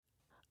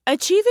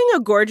Achieving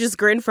a gorgeous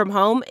grin from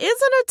home isn't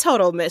a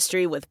total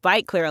mystery with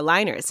Bite Clear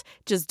aligners.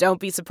 Just don't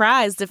be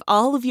surprised if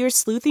all of your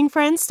sleuthing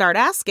friends start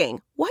asking,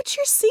 "What's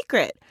your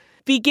secret?"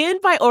 Begin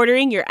by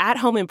ordering your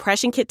at-home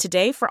impression kit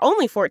today for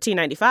only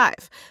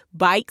 $14.95.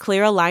 Bite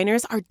Clear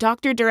aligners are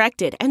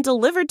doctor-directed and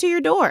delivered to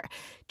your door.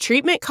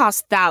 Treatment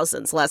costs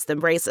thousands less than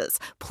braces.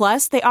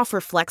 Plus, they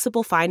offer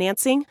flexible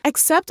financing,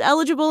 accept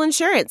eligible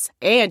insurance,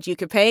 and you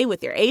can pay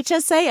with your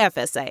HSA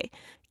FSA.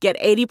 Get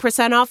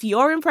 80% off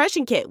your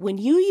impression kit when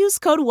you use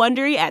code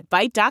WONDERY at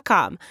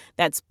Byte.com.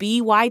 That's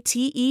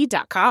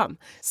BYTE.com.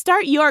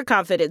 Start your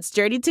confidence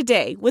journey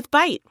today with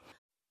Byte.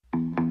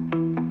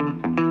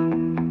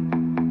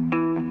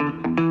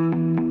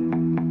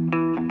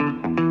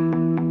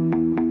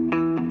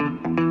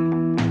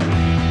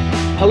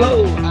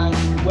 Hello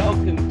and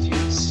welcome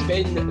to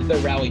Spin the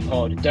Rally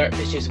Pod,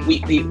 Dirtfish's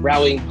weekly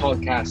rallying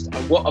podcast.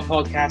 And what a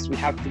podcast we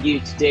have for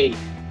you today.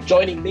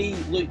 Joining me,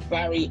 Luke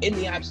Barry, in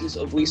the absence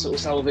of Lisa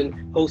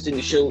O'Sullivan hosting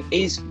the show,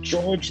 is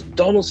George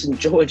Donaldson.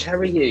 George, how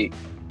are you?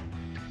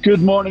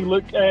 Good morning,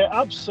 Luke.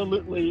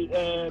 Absolutely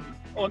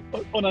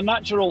on a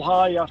natural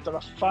high after a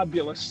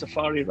fabulous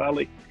safari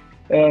rally.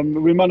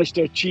 We managed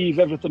to achieve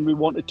everything we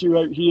wanted to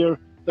out here.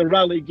 The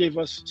rally gave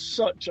us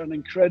such an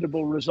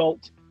incredible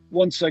result.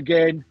 Once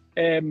again,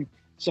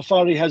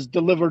 Safari has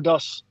delivered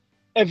us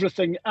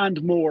everything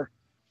and more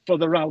for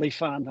the rally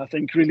fan, I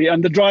think, really.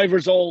 And the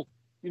drivers all,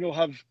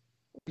 have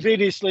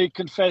variously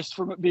confessed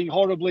from it being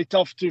horribly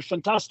tough to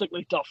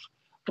fantastically tough.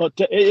 But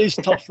it is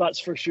tough, that's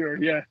for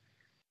sure, yeah.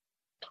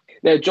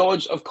 Now,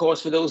 George, of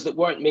course, for those that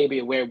weren't maybe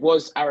aware,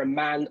 was our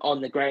man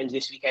on the ground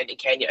this weekend in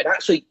Kenya. And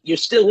actually, you're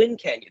still in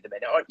Kenya at the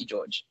minute, aren't you,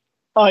 George?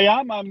 I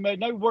am. I'm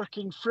now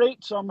working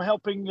freight, so I'm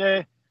helping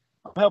an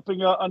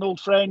old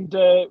friend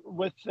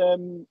with.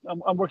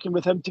 I'm working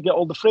with him to get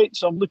all the freight.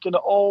 So I'm looking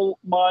at all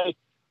my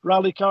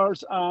rally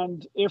cars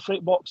and air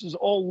freight boxes,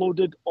 all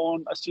loaded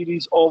on a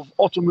series of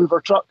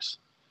Automover trucks,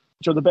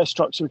 which are the best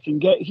trucks we can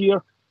get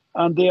here,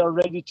 and they are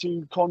ready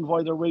to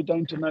convoy their way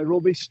down to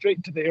Nairobi,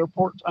 straight to the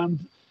airport. And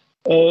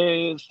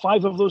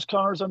 5 of those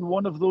cars and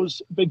 1 of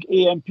those big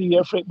AMP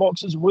air freight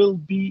boxes will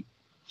be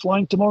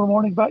flying tomorrow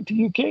morning back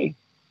to UK.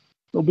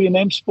 There'll be an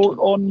M Sport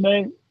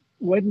on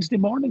Wednesday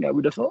morning, I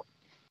would have thought.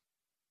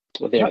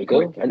 Well, there we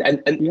go.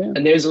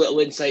 And there's a little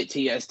insight to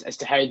you as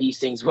to how these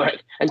things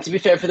work. And to be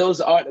fair, for those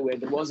that aren't aware,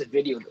 there was a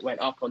video that went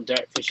up on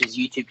Dirtfish's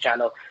YouTube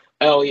channel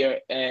earlier.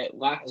 I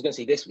was going to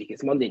say this week.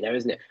 It's Monday now,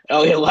 isn't it?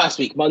 Earlier last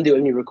week, Monday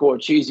when you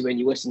record, Tuesday when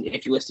you listen.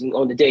 If you're listening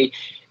on the day,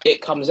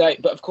 it comes out.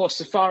 But of course,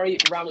 Safari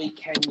Rally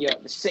Kenya,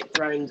 the 6th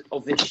round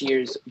of this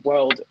year's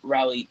World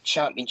Rally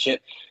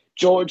Championship.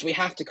 George, we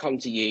have to come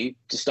to you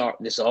to start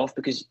this off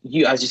because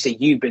you, as you say,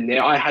 you've been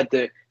there. I had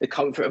the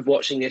comfort of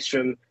watching this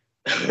from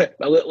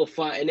my little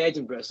flat in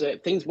Edinburgh, so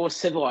things more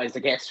civilised,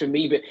 I guess, for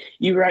me. But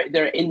you were out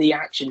there in the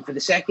action for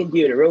the 2nd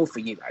year in a row for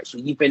you,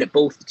 actually. You've been at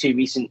both the 2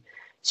 recent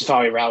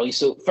Safari rallies.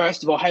 So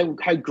first of all,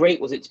 how great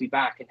was it to be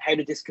back, and how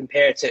did this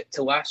compare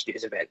to last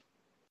year's event?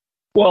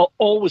 Well,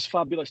 always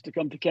fabulous to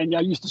come to Kenya.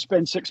 I used to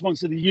spend 6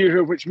 months of the year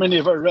here, which many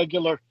of our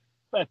regular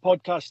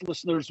podcast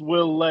listeners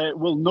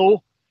will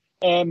know.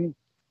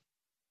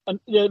 And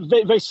yeah,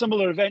 very, very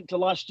similar event to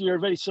last year,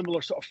 very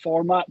similar sort of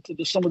format.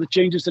 Some of the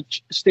changes,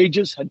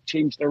 stages had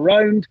changed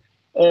around.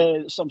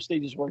 Some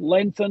stages were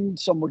lengthened,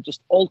 some were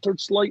just altered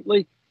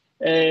slightly.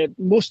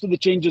 Most of the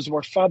changes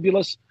were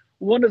fabulous.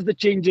 One of the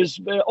changes,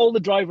 all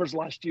the drivers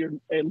last year,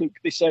 Luke,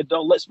 they said,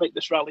 "Oh, let's make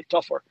this rally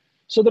tougher."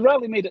 So the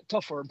rally made it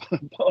tougher,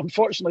 but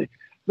unfortunately,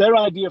 their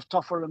idea of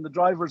tougher and the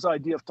driver's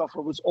idea of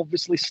tougher was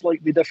obviously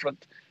slightly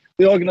different.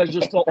 The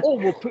organisers thought,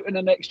 we'll put in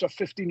an extra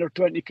 15 or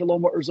 20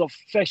 kilometres of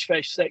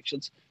fesh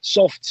sections,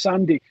 soft,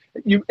 sandy.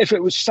 If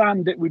it was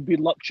sand, it would be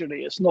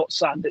luxury. It's not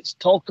sand. It's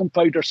talcum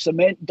powder,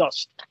 cement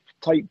dust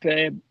type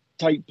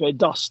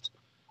dust.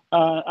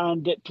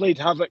 And it played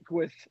havoc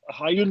with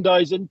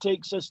Hyundai's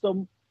intake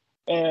system,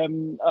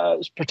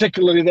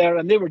 particularly there.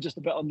 And they were just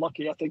a bit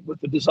unlucky, I think, with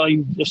the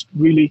design.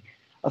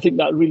 I think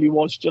that really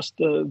was just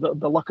the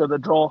luck of the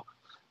draw.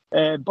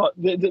 But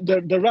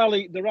the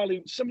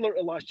rally, similar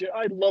to last year,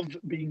 I loved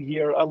being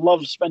here. I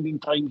loved spending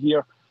time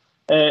here,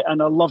 and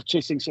I loved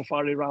chasing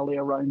Safari Rally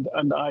around.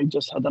 And I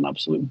just had an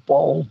absolute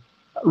ball,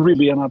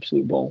 really an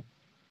absolute ball.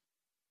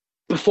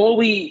 Before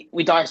we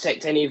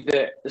dissect any of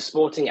the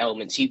sporting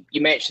elements, you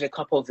mentioned a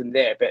couple of them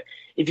there. But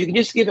if you can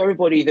just give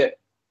everybody that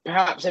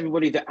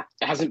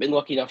hasn't been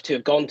lucky enough to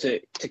have gone to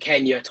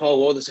Kenya at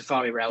all, or the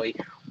Safari Rally,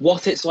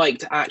 what it's like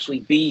to actually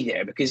be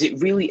there, because it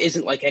really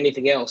isn't like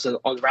anything else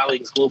on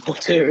rallying's global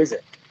tour, is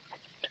it?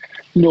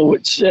 No,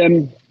 it's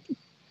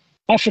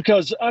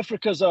Africa's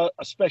a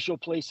special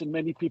place in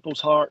many people's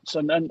hearts,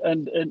 and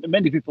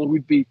many people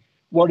would be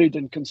worried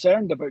and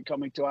concerned about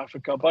coming to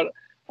Africa, but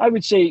I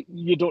would say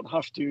you don't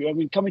have to. I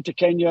mean, coming to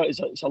Kenya is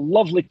a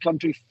lovely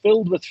country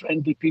filled with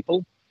friendly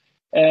people.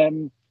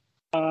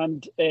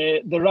 And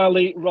the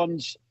rally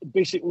runs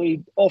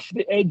basically off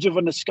the edge of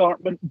an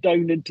escarpment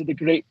down into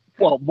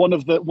one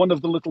of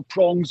the little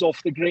prongs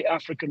off the Great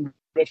African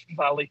Rift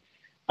Valley,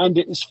 and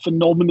it is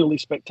phenomenally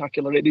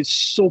spectacular. It is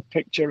so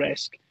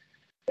picturesque.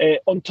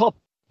 On top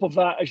of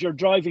that, as you're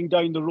driving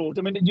down the road,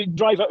 I mean, you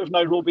drive out of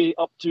Nairobi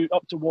up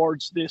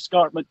towards the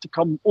escarpment to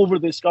come over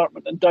the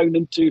escarpment and down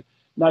into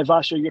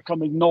Naivasha. You're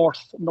coming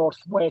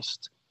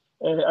northwest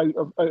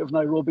out of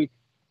Nairobi,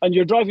 and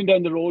you're driving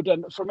down the road.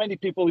 And for many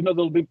people,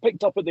 they'll be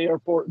picked up at the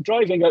airport,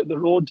 driving out the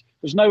road.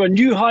 There's now a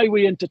new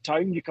highway into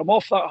town. You come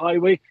off that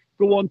highway,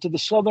 go on to the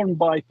southern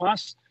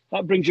bypass.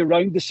 That brings you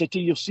around the city.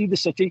 You'll see the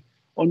city.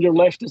 On your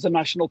left is a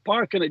national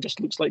park, and it just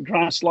looks like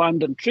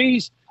grassland and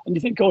trees. And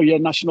you think, oh yeah,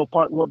 national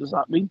park, what does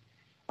that mean?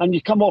 And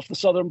you come off the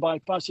southern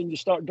bypass and you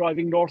start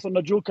driving north on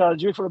a dual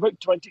carriageway for about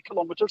 20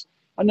 kilometres.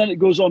 And then it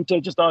goes on to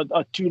just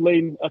a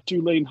two-lane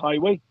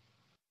highway.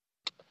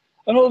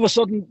 And all of a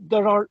sudden,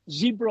 there are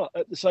zebra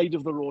at the side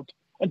of the road.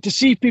 And to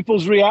see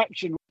people's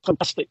reaction,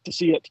 fantastic to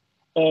see it.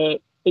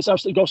 It's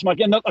absolutely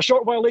gobsmacking. And a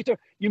short while later,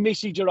 you may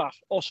see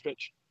giraffe,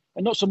 ostrich.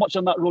 And not so much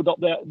on that road up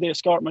the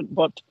escarpment,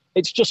 but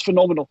it's just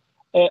phenomenal.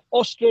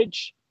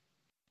 Ostrich,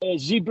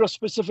 zebra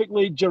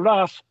specifically,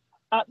 giraffe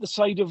at the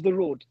side of the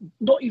road.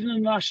 Not even a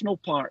national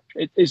park.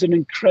 It is an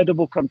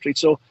incredible country.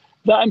 So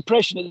that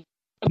impression is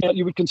that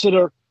you would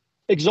consider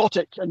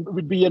exotic and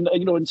would be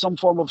in some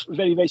form of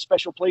very, very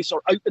special place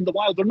or out in the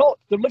wild. They're not.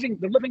 They're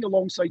living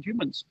alongside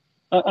humans,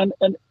 and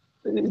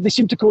they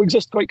seem to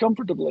coexist quite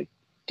comfortably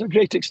to a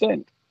great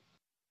extent.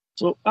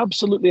 So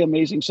absolutely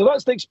amazing. So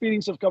that's the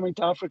experience of coming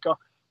to Africa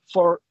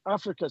for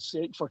Africa's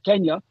sake, for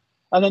Kenya.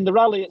 And then the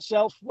rally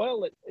itself,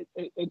 well,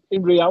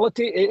 in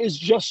reality, it is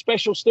just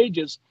special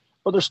stages,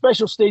 but they're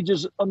special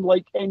stages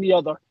unlike any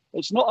other.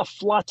 It's not a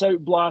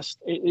flat-out blast.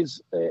 It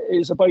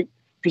is about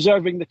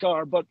preserving the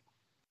car. But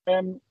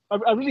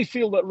I really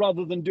feel that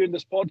rather than doing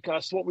this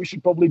podcast, what we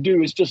should probably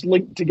do is just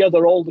link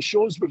together all the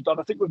shows we've done.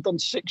 I think we've done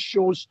 6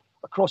 shows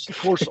across the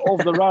course of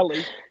the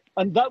rally,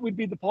 and that would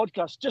be the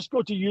podcast. Just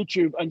go to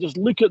YouTube and just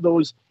look at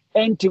those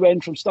end to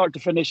end from start to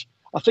finish.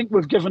 I think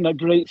we've given a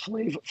great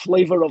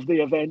flavour of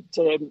the event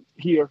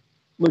here.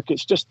 Look,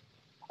 it's just,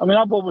 I'm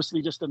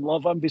obviously just in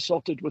love. I'm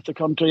besotted with the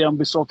country. I'm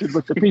besotted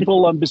with the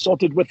people. I'm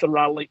besotted with the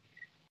rally.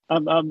 I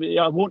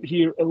won't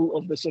hear ill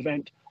of this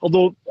event.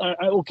 Although,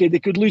 okay, they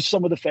could lose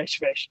some of the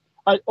fesh.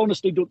 I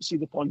honestly don't see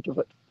the point of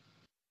it.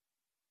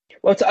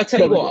 Well, I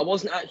tell you what,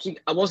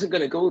 I wasn't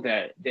going to go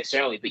there this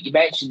early, but you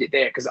mentioned it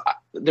there because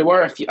there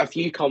were a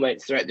few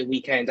comments throughout the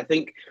weekend.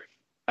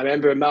 I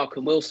remember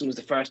Malcolm Wilson was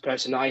the first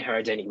person I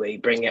heard anyway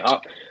bring it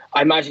up.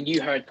 I imagine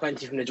you heard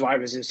plenty from the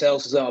drivers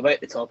themselves as well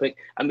about the topic.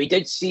 And we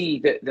did see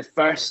that the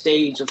first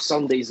stage of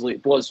Sunday's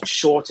loop was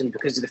shortened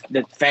because of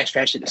the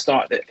fesh at the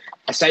start that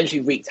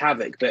essentially wreaked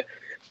havoc. But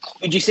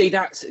would you say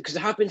that's because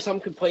there have been some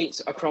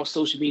complaints across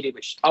social media,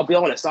 which I'll be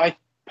honest, I've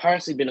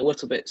personally been a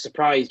little bit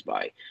surprised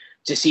by,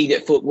 to see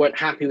that folk weren't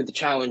happy with the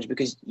challenge,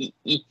 because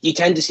you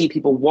tend to see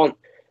people want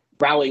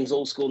rallying's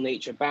old school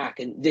nature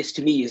back, and this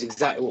to me is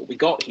exactly what we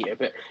got here.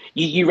 But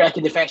you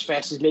reckon the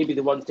fesh is maybe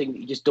the one thing that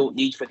you just don't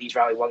need for these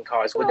Rally 1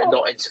 cars when they're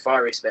not in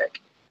Safari spec?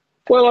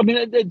 Well,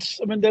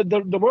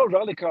 the World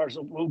Rally cars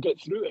will get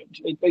through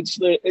it.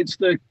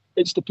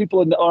 It's the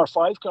people in the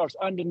R5 cars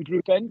and in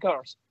Group N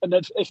cars, and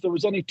if there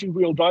was any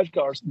 2-wheel drive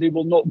cars, they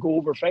will not go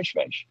over fesh.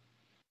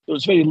 So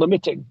it's very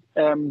limiting.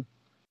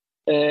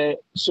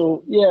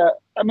 So yeah,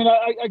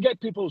 I get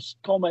people's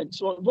comments.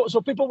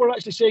 So people were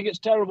actually saying it's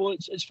terrible.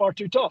 It's far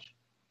too tough.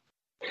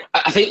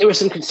 I think there were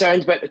some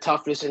concerns about the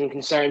toughness and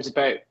concerns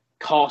about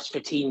cost for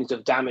teams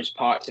of damaged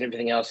parts and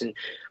everything else. And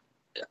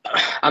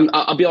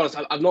I'll be honest,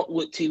 I've not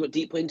looked too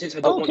deeply into it. So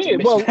I don't want to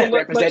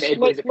misrepresent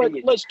anybody's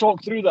opinion. Let's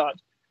talk through that.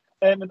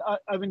 And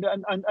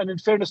in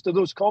fairness to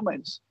those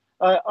comments,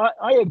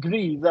 I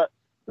agree that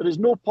there is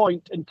no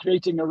point in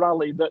creating a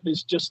rally that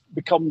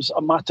becomes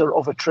a matter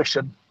of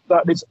attrition.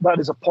 That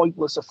is a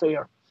pointless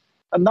affair.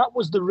 And that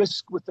was the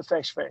risk with the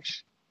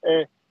fesh.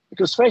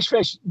 Because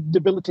fesh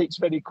debilitates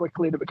very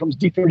quickly and it becomes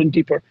deeper and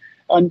deeper.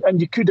 And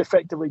you could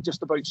effectively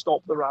just about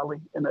stop the rally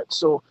in it.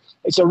 So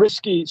it's a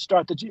risky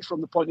strategy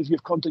from the point of view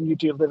of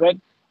continuity of the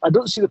event. I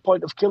don't see the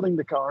point of killing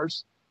the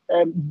cars.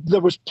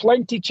 There was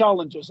plenty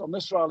challenges on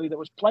this rally. There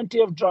was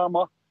plenty of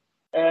drama,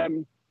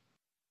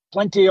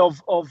 plenty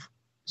of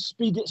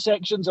speed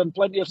sections and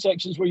plenty of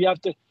sections where you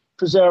have to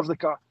preserve the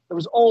car. There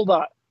was all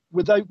that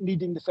without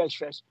needing the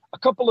fesh. A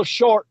couple of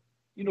short,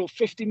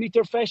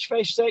 50-meter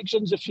fesh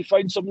sections, if you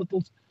find some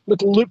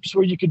little loops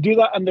where you could do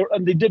that,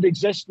 and they did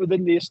exist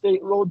within the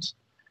estate roads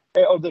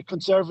or the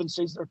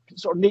conservancies, or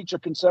sort of nature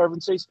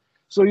conservancies.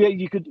 So yeah,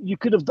 you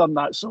could have done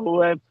that.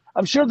 So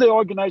I'm sure the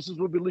organisers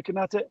will be looking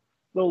at it.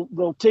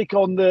 They'll take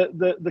on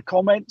the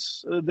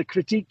comments, the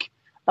critique,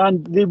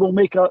 and they will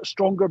make a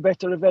stronger,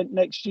 better event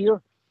next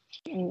year,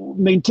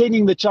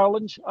 maintaining the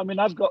challenge.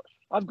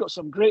 I've got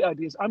some great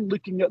ideas. I'm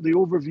looking at the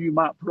overview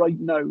map right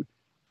now,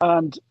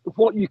 and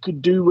what you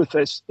could do with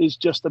this is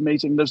just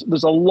amazing.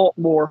 There's a lot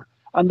more,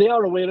 and they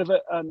are aware of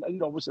it. And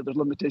obviously there's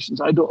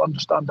limitations I don't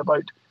understand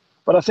about,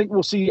 but I think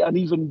we'll see an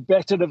even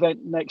better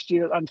event next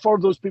year. And for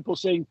those people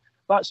saying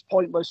that's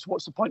pointless,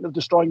 what's the point of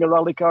destroying a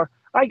rally car?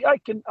 I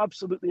can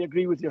absolutely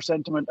agree with your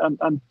sentiment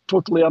and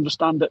totally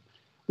understand it.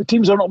 The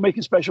teams are not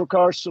making special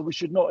cars, so we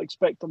should not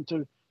expect them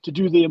to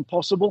do the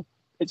impossible.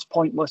 It's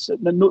pointless.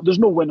 There's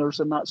no winners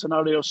in that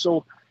scenario.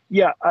 So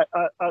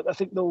I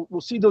think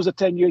we'll see those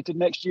attenuated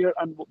next year,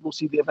 and we'll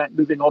see the event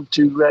moving on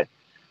to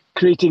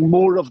creating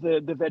more of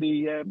the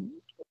very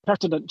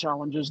pertinent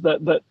challenges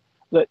that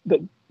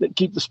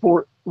keep the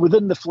sport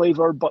within the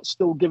flavour, but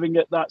still giving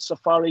it that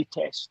safari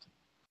test.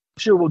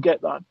 I'm sure we'll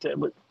get that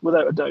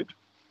without a doubt.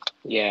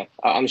 Yeah,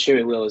 I'm sure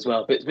it will as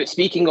well. But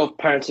speaking of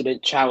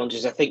pertinent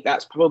challenges, I think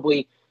that's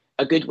probably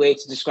a good way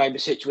to describe the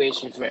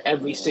situation for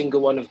every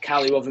single one of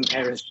Kalle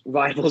Rovanpera's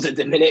rivals at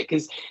the minute,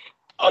 because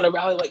on a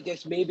rally like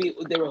this, maybe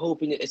they were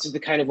hoping that this is the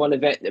kind of one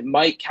event that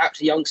might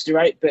catch a youngster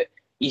out, but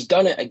he's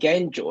done it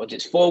again, George.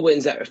 It's 4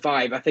 wins out of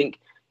 5. I think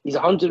he's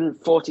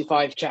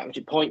 145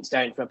 championship points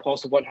down from a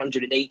possible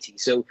 180.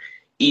 So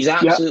he's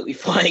absolutely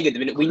flying at the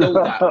minute. We know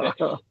that.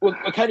 But we're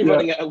kind of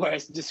running out of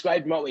words to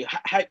describe him, aren't we?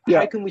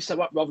 How can we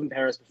sum up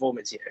Rovanpera's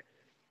performance here?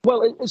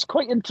 Well, it's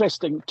quite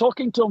interesting.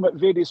 Talking to him at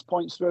various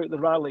points throughout the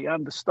rally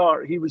and the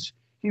start, he was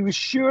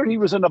sure he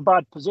was in a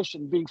bad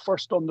position being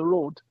first on the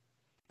road.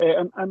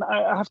 And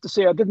I have to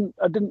say, I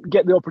didn't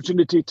get the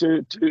opportunity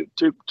to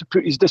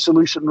put his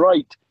dissolution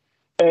right.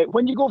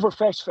 When you go over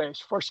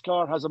Fesh, first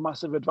car has a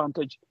massive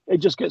advantage. It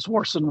just gets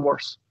worse and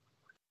worse.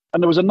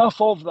 And there was enough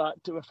of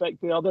that to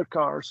affect the other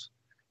cars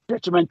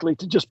detrimentally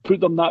to just put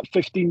them that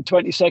 15,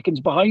 20 seconds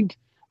behind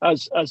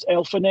as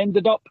Elfyn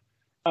ended up.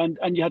 And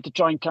you had to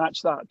try and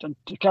catch that. And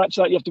to catch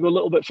that, you have to go a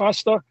little bit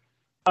faster.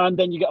 And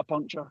then you get a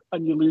puncture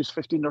and you lose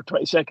 15 or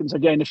 20 seconds.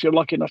 Again, if you're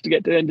lucky enough to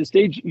get to the end of the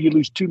stage, you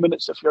lose 2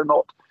 minutes if you're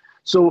not.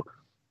 So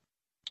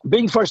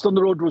being first on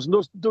the road was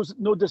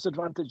no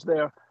disadvantage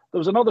there. There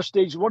was another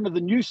stage, one of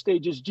the new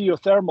stages,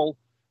 geothermal.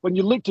 When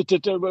you looked at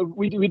it,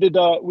 we did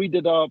a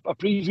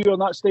preview on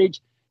that stage.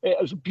 It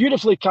was a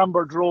beautifully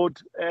cambered road,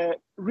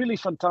 really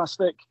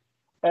fantastic.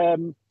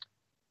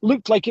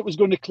 Looked like it was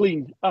going to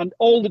clean, and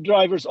all the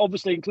drivers,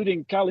 obviously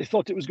including Kalle,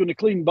 thought it was going to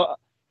clean. But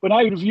when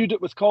I reviewed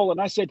it with Colin,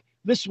 I said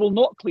this will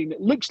not clean.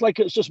 It looks like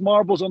it's just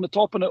marbles on the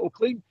top, and it will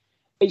clean.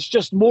 It's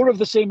just more of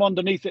the same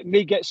underneath. It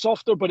may get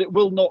softer, but it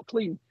will not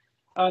clean.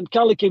 And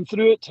Kalle came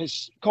through it.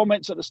 His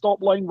comments at the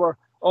stop line were,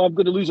 "Oh, I'm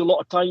going to lose a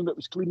lot of time. It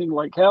was cleaning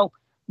like hell."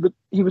 But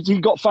he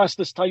got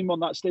fastest time on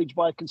that stage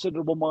by a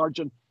considerable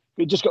margin.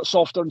 It just got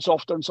softer and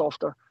softer and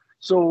softer.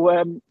 So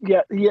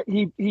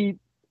he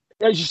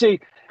as you say,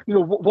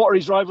 what are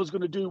his rivals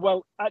going to do?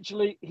 Well,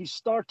 actually, he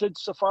started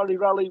Safari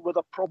Rally with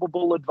a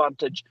probable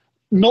advantage.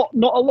 Not a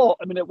lot.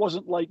 I mean, it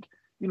wasn't like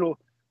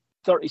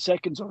 30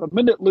 seconds or a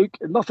minute, Luke,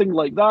 and nothing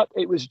like that.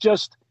 It was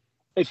just,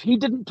 if he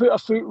didn't put a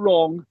foot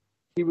wrong,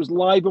 he was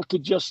liable to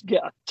just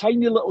get a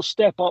tiny little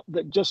step up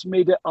that just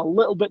made it a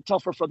little bit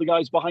tougher for the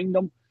guys behind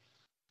them.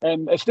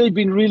 If they'd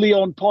been really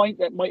on point,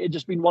 it might have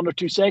just been 1 or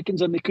 2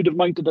 seconds and they could have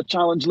mounted a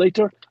challenge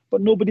later,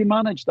 but nobody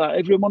managed that.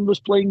 Everyone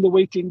was playing the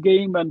waiting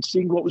game and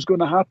seeing what was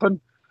going to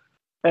happen.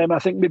 I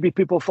think maybe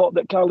people thought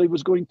that Kalle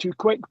was going too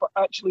quick, but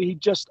actually he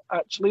just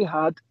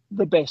had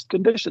the best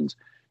conditions.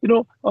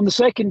 On the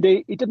second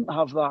day, he didn't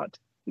have that.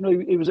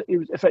 He was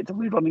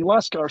effectively running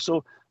last car.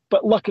 So,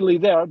 but luckily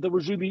there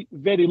was really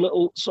very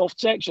little soft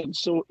sections,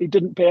 so he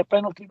didn't pay a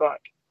penalty back.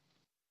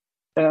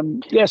 I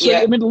mean,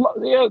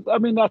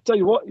 I tell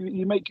you what,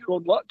 you make your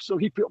own luck. So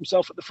he put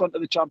himself at the front of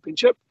the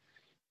championship,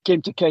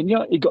 came to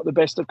Kenya, he got the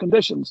best of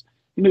conditions.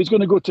 He's going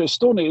to go to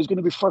Estonia, he's going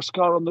to be first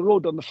car on the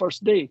road on the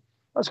first day.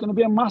 That's going to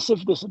be a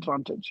massive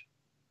disadvantage.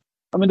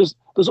 I mean,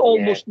 there's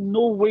almost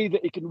no way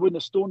that he can win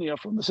Estonia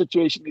from the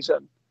situation he's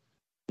in.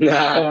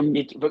 Nah,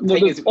 but the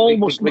thing is,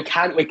 we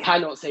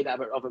cannot say that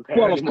about Rovanpera.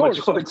 Well, of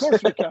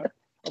course we can.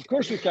 Of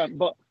course we can.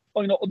 But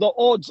the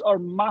odds are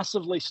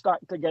massively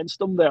stacked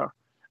against him there.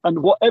 And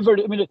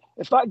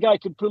if that guy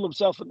can pull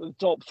himself into the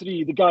top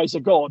 3, the guy's a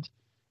god.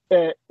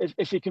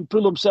 If he can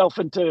pull himself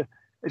into,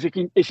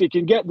 if he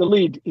can get the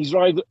lead, his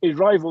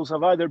rivals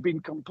have either been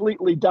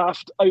completely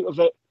daft out of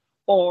it,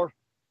 or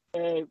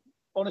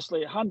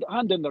honestly,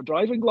 hand in their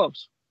driving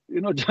gloves.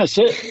 That's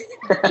it.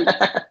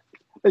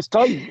 It's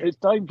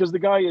time because the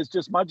guy is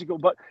just magical.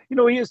 But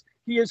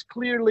he is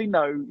clearly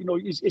now.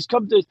 He's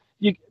come to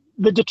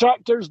the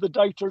detractors, the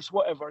doubters,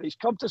 whatever. He's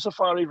come to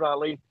Safari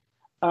Rally,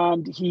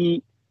 and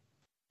he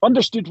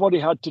understood what he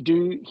had to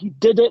do. He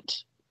did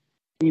it.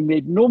 He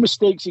made no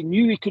mistakes. He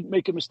knew he couldn't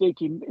make a mistake.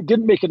 He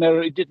didn't make an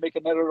error. He did make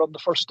an error on the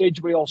first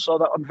stage. We all saw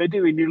that on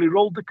video. He nearly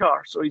rolled the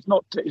car. So he's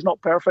not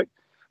perfect,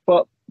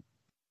 but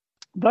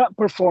that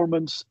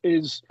performance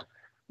is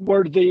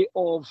worthy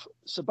of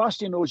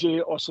Sébastien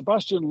Ogier or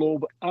Sébastien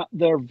Loeb at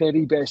their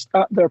very best,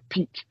 at their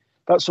peak.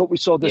 That's what we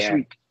saw this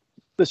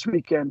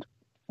weekend.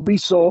 We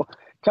saw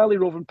Kalle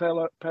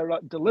Rovanpera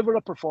deliver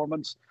a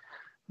performance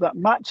that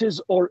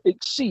matches or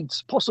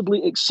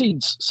possibly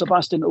exceeds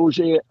Sébastien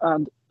Ogier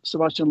and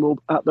Sébastien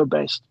Loeb at their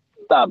best.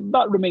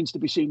 That remains to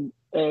be seen.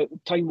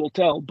 Time will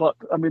tell. But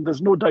I mean,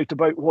 there's no doubt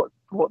about what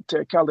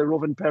Kalle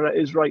Rovanpera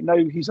is right now.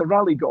 He's a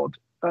rally god,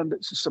 and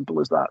it's as simple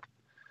as that.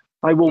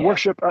 I will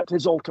worship at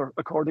his altar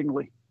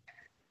accordingly.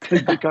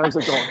 The guy's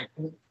a god.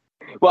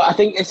 Well, I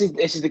think this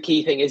is the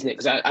key thing, isn't it?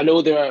 Because I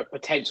know there are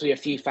potentially a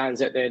few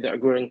fans out there that are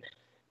growing,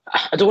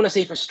 I don't want to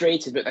say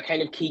frustrated, but they're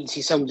kind of keen to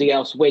see somebody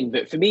else win.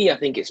 But for me, I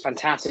think it's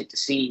fantastic to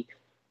see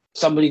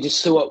somebody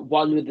just so at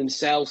one with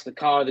themselves, the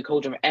car, the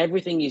co-driver,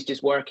 everything is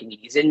just working.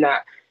 He's in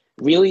that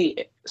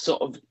really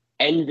sort of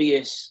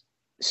envious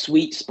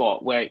sweet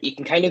spot where he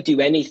can kind of do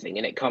anything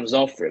and it comes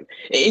off for him.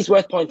 It is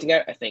worth pointing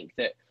out, I think,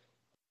 that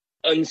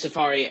on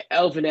Safari,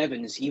 Elfyn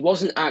Evans, he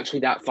wasn't actually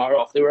that far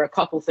off. There were a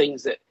couple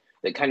things that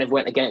kind of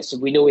went against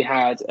him. We know he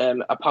had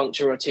a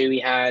puncture or two. He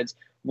had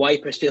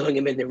wipers failing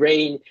him in the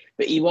rain,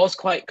 but he was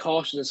quite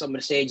cautious on some of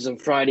the stages on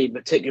Friday in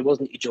particular,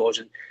 wasn't he, George?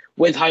 And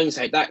with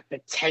hindsight, that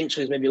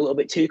potentially is maybe a little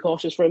bit too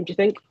cautious for him, do you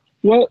think?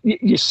 Well,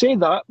 you say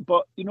that,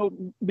 but,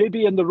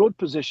 maybe in the road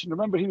position,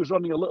 remember he was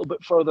running a little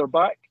bit further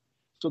back,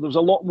 so there was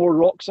a lot more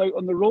rocks out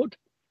on the road.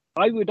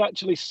 I would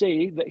actually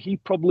say that he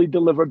probably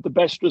delivered the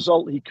best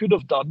result he could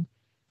have done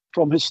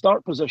from his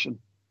start position.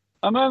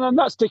 I mean, and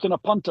that's taking a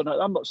punt on it.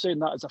 I'm not saying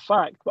that as a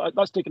fact, but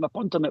that's taking a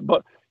punt on it.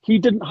 But he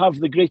didn't have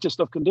the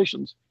greatest of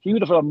conditions. He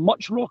would have had a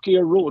much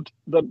rockier road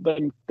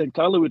than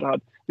Kylie would have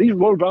had. These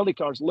World Rally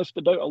cars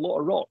lifted out a lot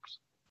of rocks,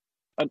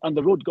 and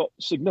the road got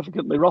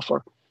significantly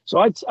rougher. So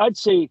I'd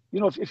say,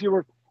 if you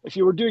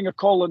were doing a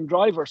Colin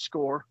Driver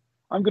score,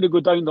 I'm going to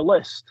go down the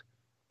list,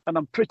 and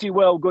I'm pretty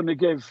well going to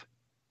give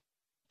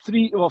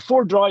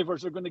 4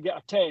 drivers are going to get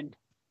a 10.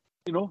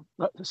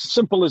 As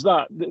simple as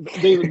that.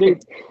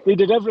 They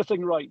did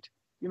everything right.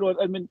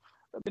 I mean,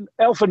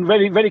 Elfyn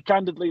very, very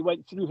candidly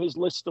went through his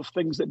list of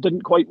things that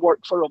didn't quite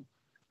work for him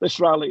this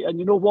rally. And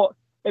you know what?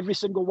 Every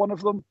single one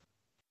of them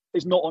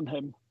is not on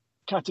him,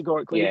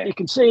 categorically. Yeah. He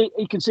can say,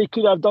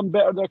 could I have done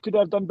better there? Could I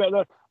have done better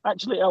there?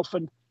 Actually,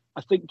 Elfyn,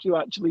 I think you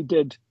actually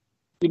did.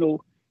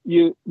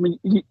 You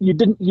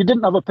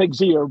didn't have a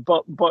pig's ear,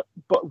 but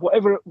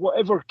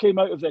whatever came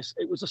out of this,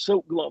 it was a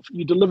silk glove.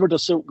 You delivered a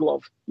silk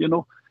glove.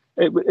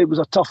 It was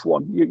a tough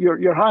one.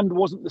 Your hand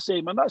wasn't the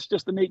same, and that's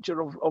just the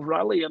nature of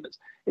rally, and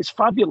it's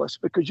fabulous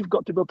because you've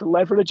got to be able to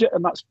leverage it,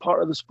 and that's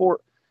part of the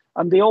sport.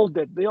 And they all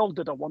did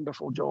a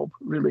wonderful job,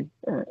 really.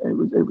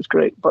 It was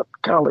great. But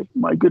Callie,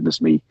 my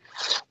goodness me,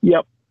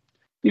 yep.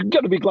 You've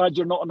got to be glad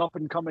you're not an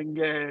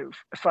up-and-coming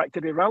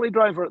factory rally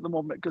driver at the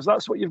moment, because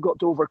that's what you've got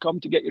to overcome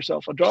to get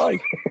yourself a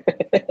drive.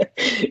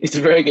 It's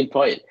a very good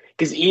point,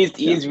 because he is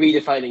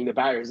redefining the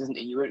barriers, isn't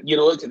he?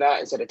 You looked at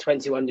that and said a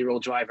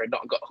 21-year-old driver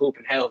not got hope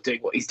in hell of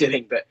doing what he's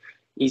doing, but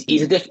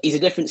he's a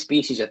different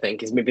species, I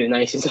think, is maybe the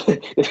nicest,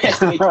 the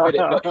best way to put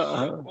it.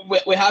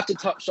 But we have to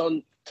touch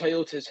on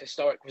Toyota's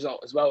historic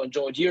result as well. And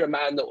George, you're a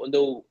man that will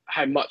know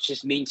how much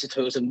this means to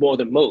Toyota more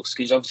than most,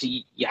 because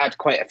obviously you had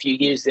quite a few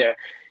years there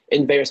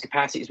in various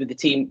capacities with the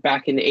team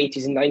back in the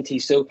 80s and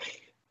 90s. So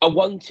a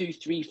 1, 2,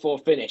 3, 4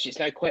 finish, it's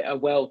now quite a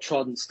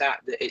well-trodden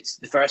stat that it's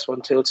the first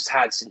one Toyota's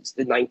had since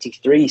the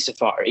 93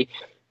 Safari.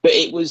 But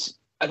it was,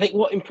 I think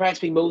what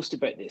impressed me most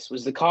about this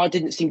was the car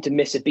didn't seem to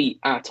miss a beat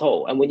at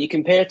all. And when you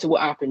compare it to what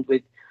happened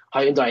with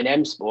Hyundai and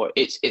M Sport,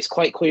 it's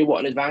quite clear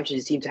what an advantage they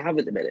seem to have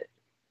at the minute.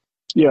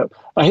 Yeah,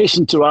 I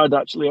hasten to add,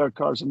 actually, our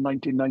cars in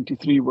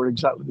 1993 were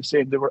exactly the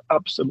same. They were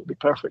absolutely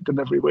perfect in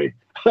every way.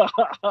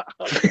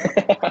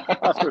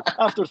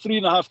 after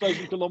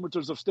 3,500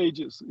 kilometres of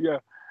stages, yeah.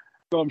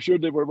 So I'm sure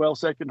they were well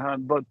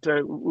secondhand, but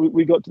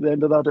we got to the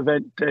end of that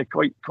event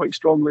quite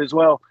strongly as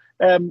well.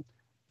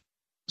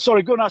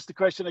 Sorry, go and ask the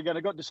question again.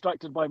 I got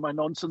distracted by my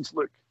nonsense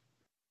look.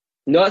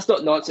 No, it's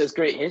not nonsense. It's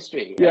great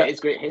history. Yeah, it's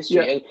great history.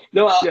 Yeah.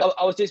 And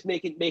I was just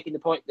making the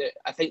point that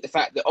I think the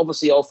fact that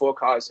obviously all 4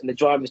 cars and the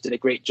drivers did a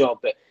great job,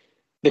 but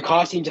the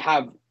cars seemed to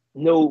have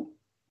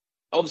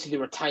obviously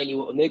there were tiny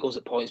little niggles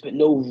at points, but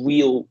no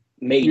real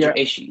major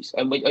issues.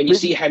 And when you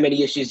see how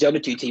many issues the other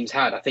 2 teams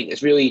had, I think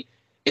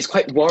it's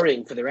quite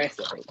worrying for the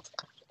rest, I think.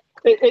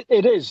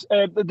 It is.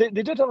 They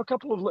did have a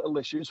couple of little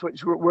issues,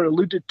 which were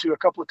alluded to a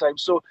couple of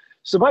times. So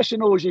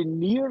Sebastian Ogier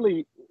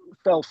nearly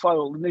fell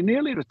foul, and they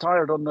nearly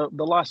retired on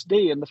the last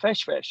day in the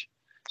Fesh.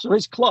 So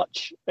his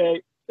clutch,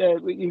 he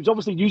was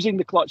obviously using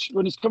the clutch.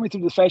 When he's coming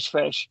through the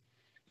Fesh,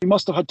 he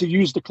must have had to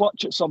use the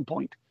clutch at some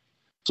point.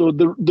 So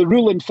the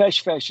rule in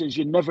Fesh is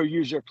you never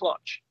use your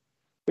clutch,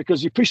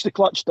 because you push the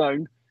clutch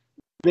down,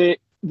 the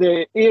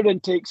air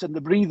intakes and the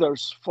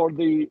breathers for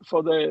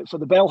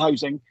the bell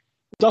housing,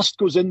 dust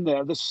goes in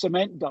there, the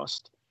cement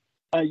dust.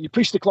 You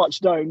push the clutch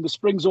down, the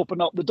springs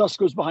open up, the dust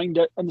goes behind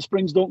it, and the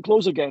springs don't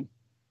close again.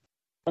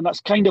 And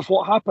that's kind of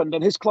what happened.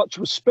 And his clutch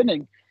was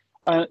spinning.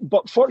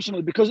 But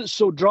fortunately, because it's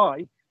so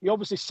dry, he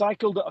obviously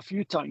cycled it a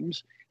few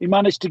times. He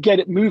managed to get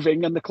it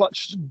moving, and the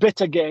clutch bit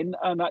again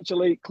and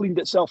actually cleaned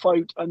itself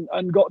out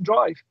and got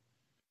drive.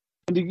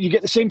 And you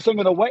get the same thing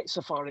on a wet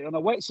Safari. On a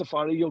wet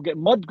Safari, you'll get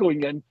mud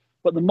going in,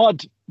 but the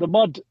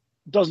mud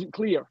doesn't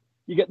clear.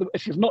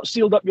 If you've not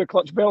sealed up your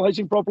clutch bell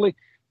housing properly,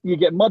 you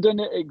get mud in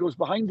it. It goes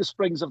behind the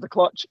springs of the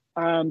clutch,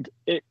 and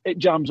it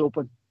jams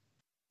open.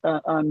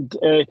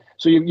 So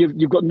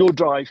you've got no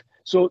drive.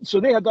 So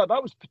they had that.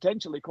 That was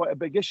potentially quite a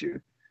big issue.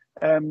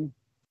 And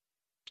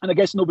I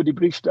guess nobody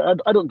briefed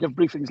it. I don't give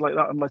briefings like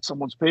that unless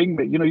someone's paying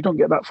me. You don't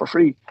get that for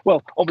free.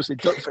 Well, obviously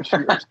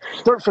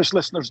Dirtfish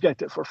listeners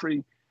get it for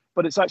free,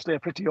 but it's actually a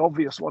pretty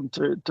obvious one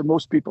to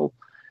most people.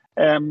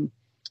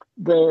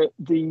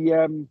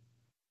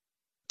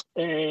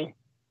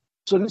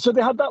 So So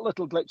they had that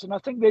little glitch, and I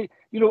think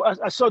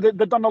I saw that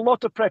they'd done a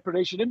lot of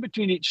preparation in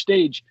between each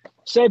stage.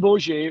 Seb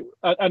Ogier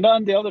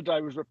and the other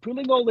drivers were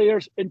pulling all the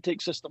air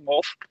intake system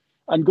off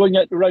and going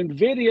out around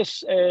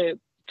various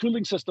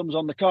cooling systems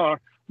on the car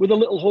with a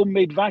little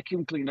homemade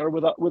vacuum cleaner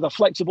with a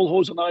flexible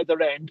hose on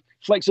either end,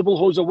 flexible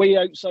hose away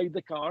outside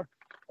the car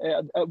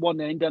at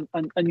one end,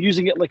 and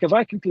using it like a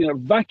vacuum cleaner,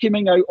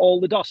 vacuuming out all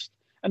the dust.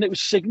 And it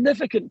was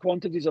significant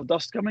quantities of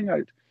dust coming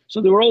out. So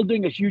they were all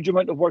doing a huge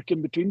amount of work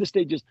in between the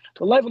stages.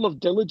 The level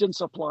of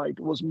diligence applied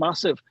was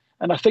massive.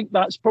 And I think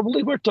that's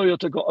probably where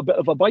Toyota got a bit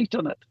of a bite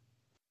on it.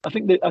 I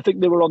think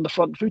they were on the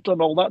front foot on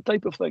all that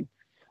type of thing.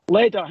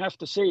 Led, I have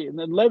to say, and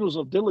then levels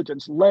of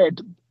diligence led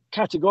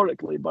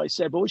categorically by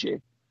Seb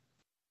Ogier.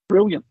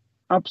 Brilliant.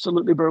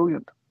 Absolutely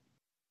brilliant.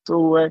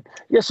 So,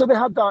 so they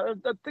had that.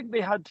 I think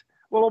they had,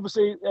 well,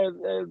 obviously,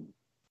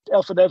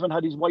 Elfyn Evans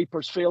had his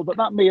wipers fail, but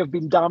that may have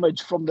been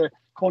damaged from the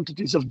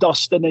quantities of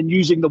dust and then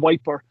using the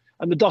wiper.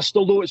 And the dust,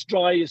 although it's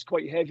dry, is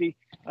quite heavy,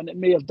 and it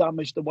may have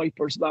damaged the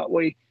wipers that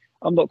way.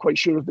 I'm not quite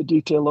sure of the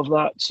detail of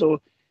that.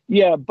 So,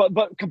 yeah,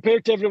 but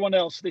compared to everyone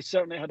else, they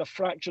certainly had a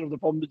fraction of the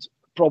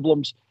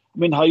problems. I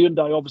mean,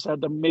 Hyundai obviously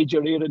had a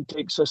major air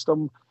intake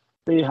system.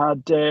 They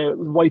had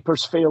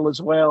wipers fail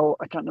as well.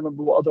 I can't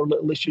remember what other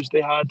little issues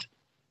they had.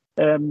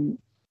 Air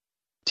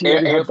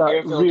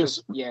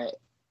filters, yeah.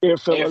 Air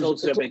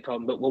filters are a big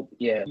problem, but we'll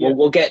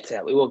get to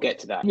that. We will get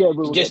to that. Yeah,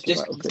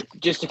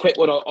 just a quick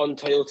one on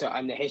Toyota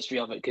and the history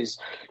of it, because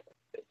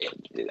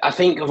I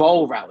think of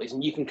all rallies,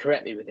 and you can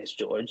correct me with this,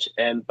 George,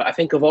 but I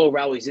think of all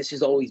rallies, this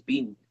has always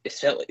been, it's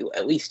felt,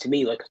 at least to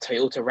me, like a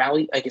Toyota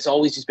rally. Like, it's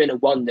always just been a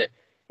one that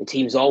the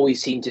teams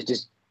always seem to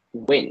just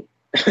win.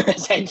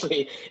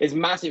 Essentially, it's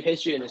massive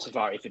history in the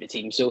Safari for the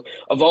team. So,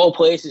 of all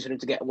places for them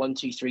to get 1,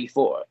 2, 3,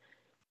 4,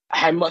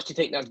 how much do you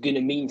think that's going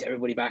to mean to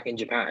everybody back in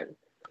Japan?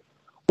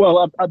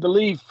 Well, I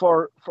believe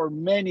for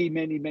many,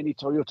 many, many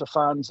Toyota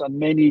fans and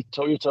many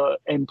Toyota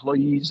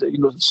employees,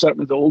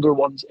 certainly the older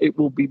ones, it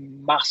will be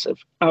massive,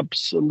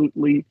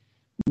 absolutely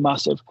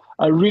massive.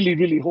 I really,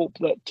 really hope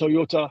that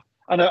Toyota,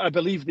 and I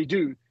believe they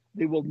do,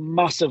 they will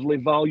massively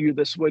value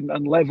this win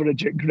and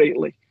leverage it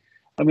greatly.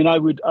 I mean, I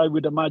would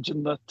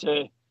imagine that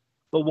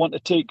they'll want to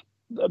take.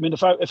 I mean,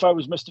 if I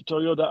was Mr.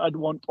 Toyota, I'd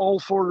want all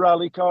 4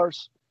 rally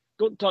cars.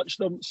 Don't touch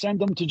them. Send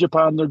them to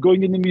Japan. They're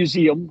going in the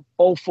museum,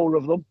 all 4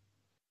 of them.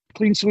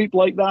 Clean sweep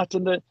like that,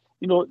 and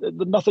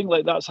nothing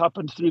like that's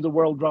happened through the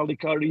World Rally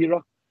Car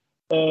era.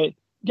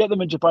 Get them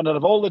in Japan. I'd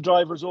have all the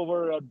drivers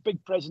over,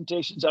 big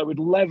presentations. I would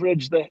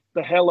leverage the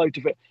hell out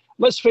of it.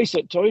 Let's face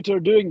it, Toyota are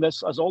doing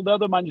this, as all the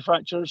other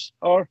manufacturers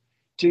are,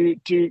 to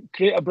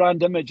create a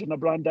brand image and a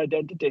brand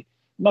identity.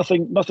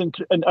 Nothing,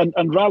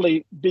 and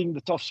rally, being the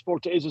tough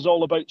sport it is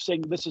all about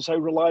saying this is how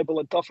reliable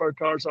and tough our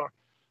cars are.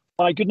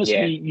 My goodness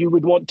me, you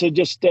would want to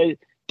just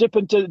dip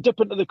into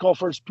the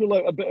coffers, pull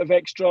out a bit of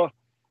extra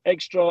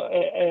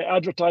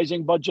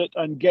advertising budget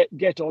and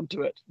get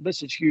onto it.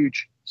 This is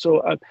huge.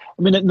 So I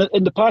mean,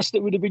 in the past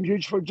it would have been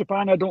huge for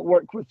Japan. I don't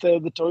work with the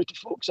Toyota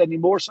folks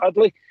anymore,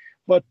 sadly,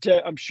 but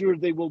I'm sure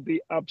they will be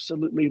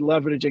absolutely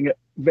leveraging it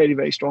very,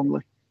 very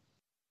strongly.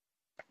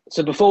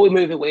 So before we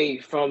move away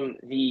from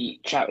the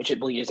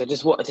championship leaders, I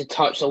just wanted to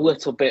touch a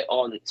little bit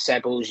on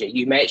Seb Ogier.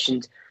 You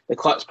mentioned the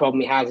clutch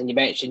problem he has, and you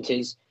mentioned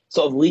his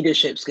sort of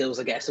leadership skills,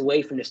 I guess,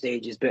 away from the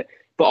stages, but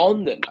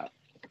on them,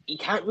 he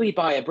can't really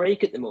buy a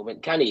break at the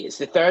moment, can he? It's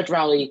the 3rd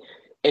rally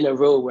in a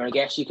row where I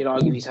guess you could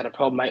argue he's had a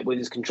problem out with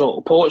his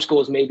control.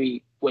 Portugal's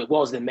maybe, well, it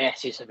was the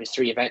messiest of his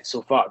 3 events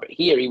so far, but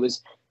here he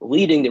was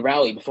leading the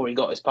rally before he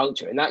got his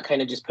puncture, and that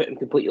kind of just put him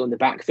completely on the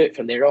back foot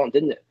from there on,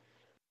 didn't it?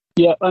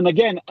 Yeah, and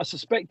again, I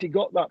suspect he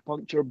got that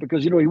puncture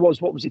because, he was,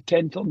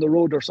 10th on the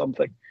road or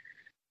something.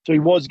 So he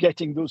was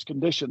getting those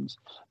conditions.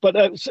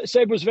 But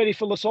Seb was very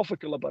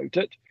philosophical about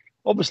it.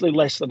 Obviously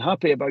less than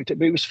happy about it,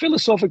 but he was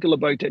philosophical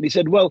about it. And he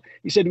said,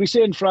 we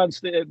say in France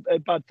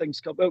that bad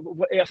things come.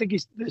 I think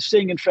he's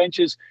saying in French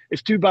is,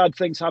 if 2 bad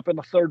things happen,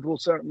 a 3rd will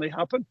certainly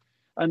happen.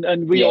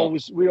 And we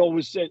always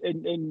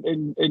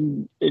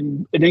in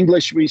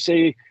English we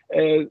say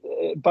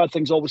bad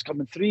things always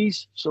come in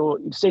 3s. So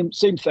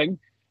same thing.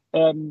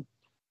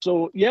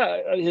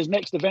 His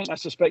next event, I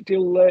suspect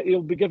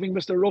he'll be giving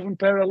Mr.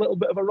 Rovanperä a little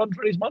bit of a run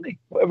for his money,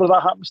 whatever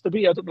that happens to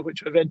be. I don't know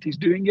which event he's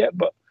doing yet,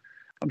 but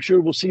I'm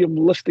sure we'll see him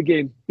lift the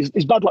game.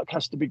 His bad luck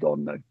has to be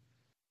gone now.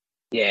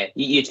 Yeah,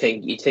 you'd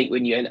think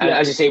when you, and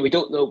as I say, we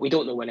don't know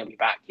when he'll be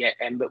back yet,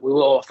 but we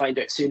will all find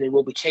out soon, and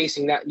we'll be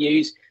chasing that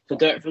news. So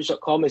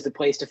dirtfish.com is the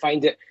place to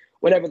find it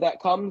whenever that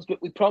comes.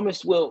 But we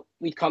promised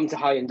we'd come to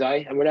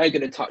Hyundai, and we're now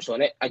going to touch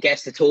on it. I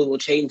guess the tone will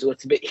change a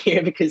little bit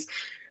here because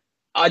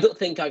I don't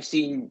think I've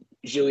seen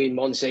Julien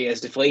Moncey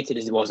as deflated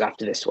as he was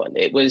after this one.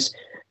 It was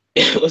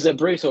a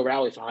brutal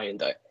rally for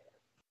Hyundai.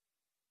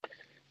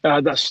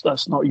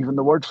 That's not even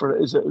the word for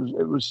it, is it?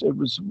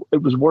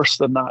 It was worse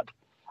than that.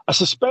 I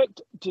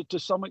suspect to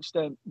some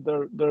extent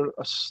they're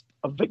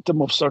a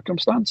victim of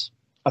circumstance.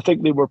 I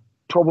think they were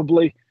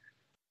probably,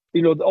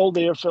 all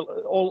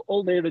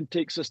their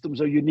intake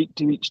systems are unique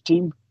to each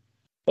team.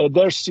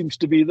 Theirs seems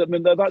to be that. I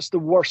mean, that's the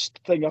worst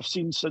thing I've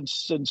seen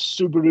since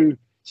Subaru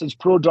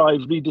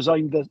ProDrive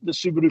redesigned the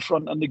Subaru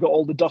front and they got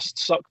all the dust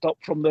sucked up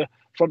from the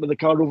front of the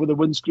car over the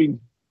windscreen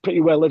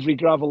pretty well every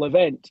gravel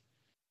event.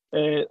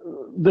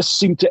 This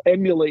seemed to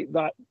emulate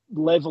that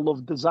level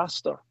of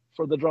disaster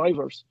for the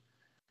drivers.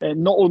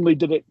 And not only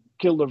did it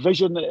kill their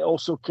vision, it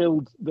also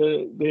killed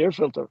the air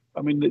filter.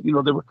 I mean, they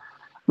were.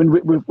 I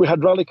mean, we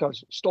had rally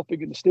cars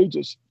stopping in the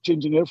stages,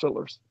 changing air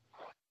filters.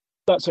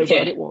 That's how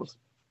bad it was.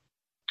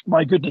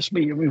 My goodness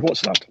me! I mean,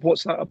 what's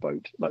that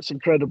about? That's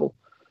incredible.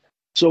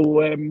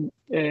 So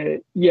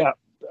yeah,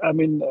 I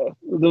mean,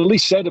 the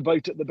least said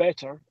about it, the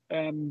better.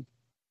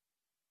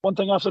 One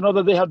thing after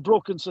another, they had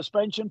broken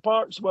suspension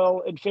parts.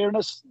 Well, in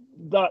fairness,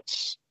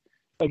 that's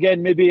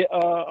again maybe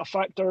a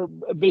factor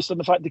based on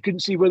the fact they couldn't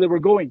see where they were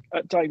going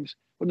at times.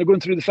 When they're going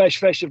through the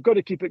Fesh, you've got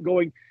to keep it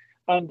going,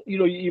 and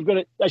you've got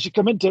to, as you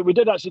come into it. We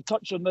did actually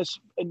touch on this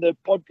in the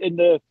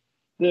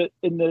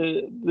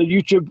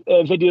YouTube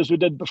videos we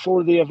did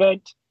before the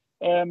event.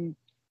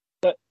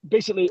 That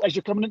basically, as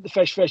you're coming into the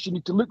Fesh, you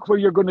need to look where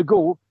you're going to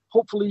go.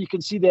 Hopefully, you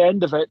can see the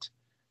end of it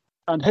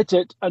and hit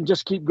it and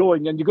just keep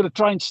going. And you're going to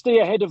try and stay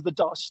ahead of the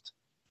dust.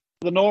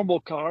 The normal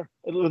car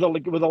with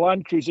a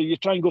Land Cruiser, you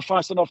try and go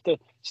fast enough to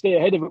stay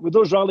ahead of it. With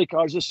those rally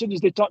cars, as soon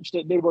as they touched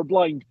it, they were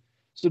blind.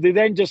 So they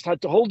then just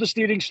had to hold the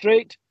steering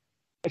straight.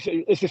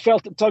 If they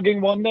felt it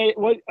tugging one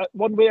way,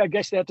 I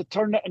guess they had to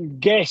turn it and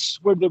guess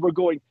where they were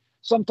going.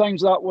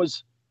 Sometimes that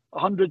was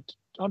 100,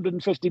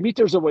 150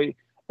 meters away.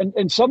 And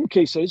in some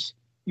cases,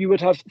 you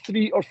would have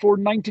 3 or 4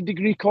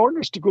 90-degree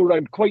corners to go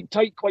around, quite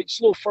tight, quite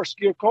slow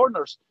first-gear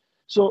corners.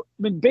 So,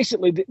 I mean,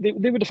 basically, they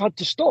would have had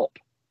to stop.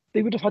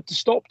 They would have had to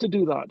stop to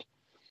do that.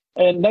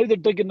 And now they're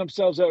digging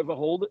themselves out of a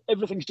hole.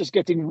 Everything's just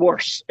getting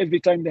worse every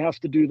time they have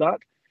to do that.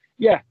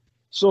 Yeah,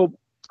 so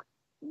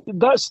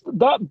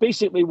that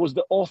basically was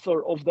the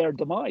author of their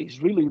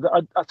demise, really.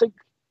 I think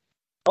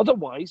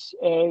otherwise,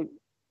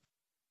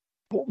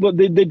 but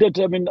they did.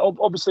 I mean,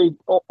 obviously,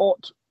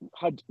 Ott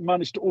had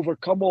managed to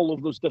overcome all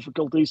of those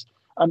difficulties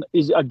and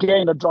is,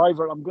 again, a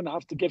driver. I'm going to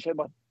have to give him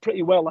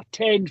pretty well a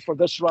 10 for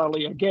this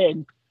rally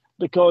again,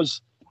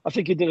 because I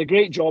think he did a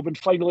great job, and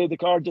finally the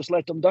car just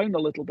let him down a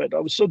little bit. I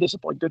was so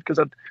disappointed because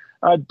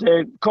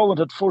Colin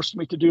had forced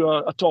me to do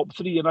a top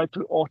 3, and I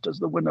put Ott as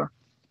the winner,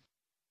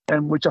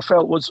 which I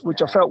felt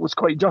was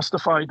quite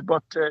justified.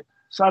 But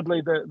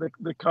sadly,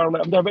 the car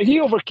let him down. But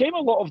he overcame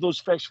a lot of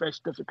those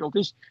Fesh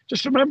difficulties.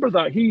 Just remember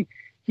that he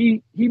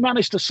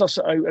managed to suss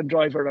it out and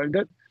drive around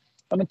it,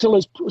 and until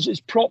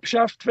his prop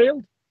shaft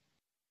failed.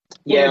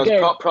 Yeah, well,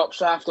 it was prop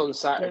shaft on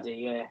Saturday.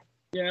 Yeah.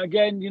 Yeah,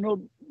 again,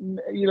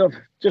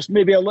 just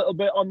maybe a little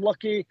bit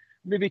unlucky,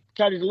 maybe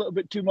carried a little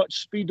bit too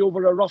much speed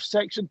over a rough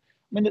section.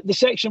 I mean, the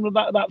section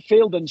that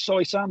failed in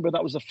Soy Samba,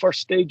 that was the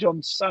first stage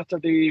on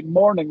Saturday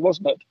morning,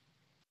 wasn't it?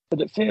 That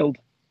it failed.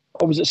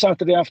 Or was it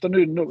Saturday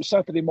afternoon? No, it was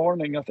Saturday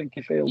morning, I think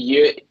he failed.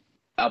 Yeah,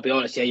 I'll be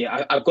honest,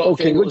 I've got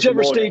okay,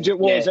 whichever stage it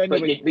was, yeah,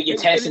 anyway. But you're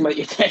testing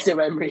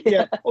memory.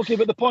 Yeah, okay,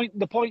 but the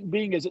point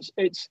being is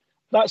it's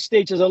that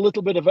stage is a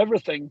little bit of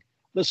everything.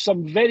 There's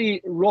some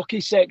very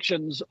rocky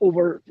sections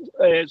over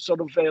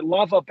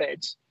lava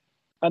beds,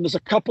 and there's a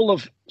couple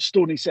of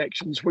stony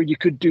sections where you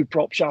could do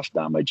prop shaft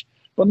damage,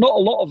 but not a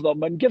lot of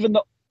them. And given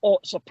that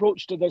Ott's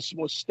approach to this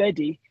was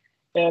steady,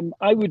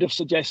 I would have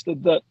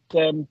suggested that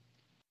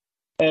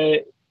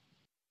that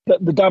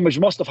the damage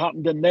must have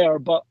happened in there.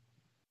 But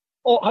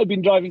Ott had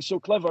been driving so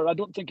clever, I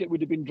don't think it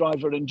would have been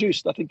driver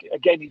induced. I think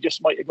again he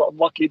just might have got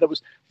unlucky. There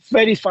was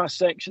very fast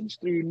sections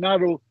through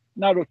narrow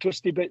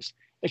twisty bits.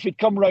 If he'd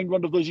come around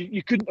one of those,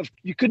 you couldn't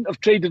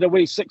have traded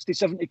away 60,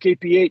 70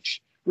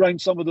 kph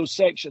around some of those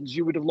sections.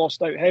 You would have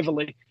lost out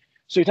heavily.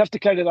 So you'd have to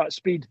carry that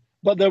speed.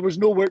 But there was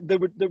nowhere. There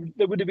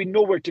would have been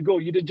nowhere to go.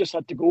 You'd have just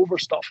had to go over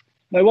stuff.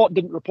 Now, Ott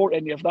didn't report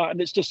any of that,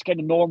 and it's just kind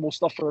of normal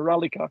stuff for a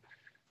rally car.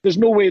 There's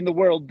no way in the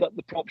world that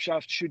the prop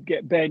shaft should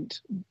get bent.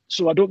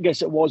 So I don't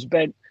guess it was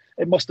bent.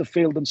 It must have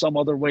failed in some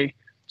other way.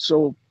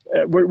 So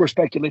we're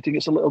speculating.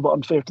 It's a little bit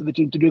unfair to the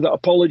team to do that.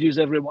 Apologies,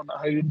 everyone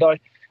at Hyundai,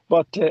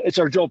 but it's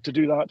our job to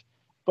do that.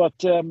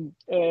 But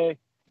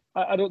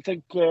I don't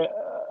think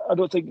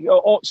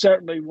Ott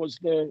certainly was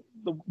the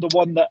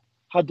one that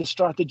had the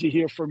strategy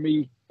here for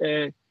me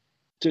to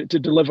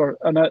deliver.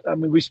 And I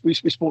mean, we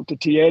spoke to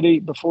Thierry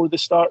before the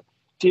start.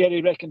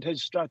 Thierry reckoned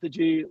his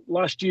strategy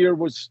last year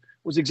was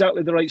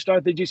exactly the right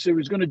strategy, so he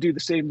was going to do the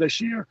same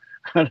this year.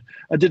 And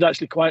I did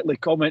actually quietly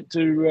comment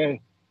to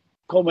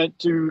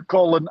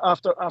Colin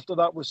after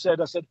that was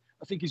said. I said,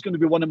 I think he's going to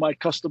be one of my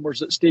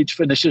customers at stage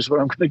finishes where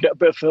I'm going to get a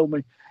bit of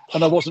filming,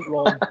 and I wasn't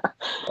wrong.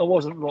 I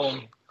wasn't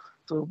wrong.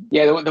 So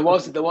yeah, there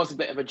was a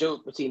bit of a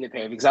joke between the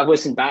pair, because I've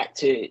listened back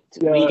to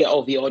we get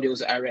all the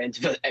audios at our end,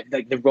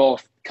 like the raw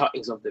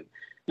cuttings of them,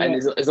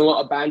 and there's a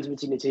lot of bands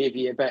between the two of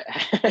you. But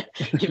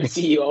you can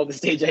see all the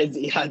stage ends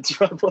that you had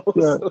trouble.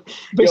 Yeah. So,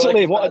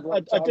 basically, what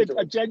I did,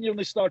 I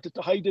genuinely started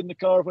to hide in the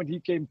car when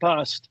he came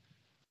past.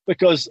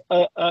 Because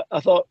I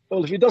thought,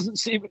 well, if he doesn't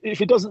see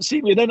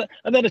me,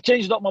 and then I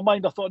changed up my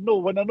mind. I thought, no,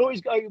 when I know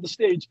he's out of the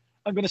stage,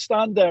 I'm going to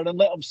stand there and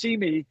let him see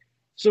me,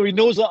 so he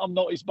knows that I'm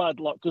not his bad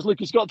luck. Because look,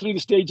 he's got through the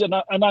stage, and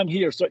I'm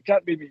here, so it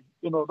can't be me.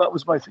 That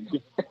was my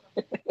thinking.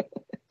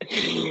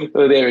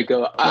 Well, there we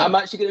go. I'm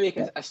actually going to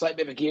make a slight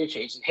bit of a gear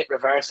change and hit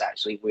reverse,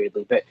 actually,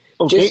 weirdly. But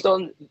just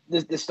on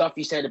the stuff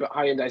you said about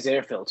Hyundai's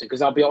air filter,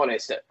 because I'll be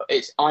honest,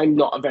 I'm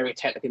not a very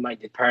technically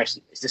minded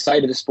person. It's the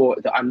side of the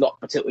sport that I'm not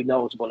particularly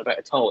knowledgeable about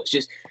at all. It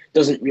just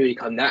doesn't really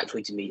come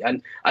naturally to me.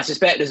 And I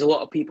suspect there's a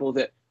lot of people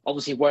that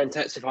obviously weren't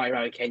at Safari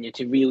Rally Kenya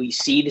to really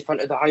see the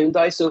front of the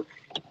Hyundai. So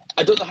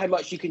I don't know how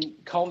much you can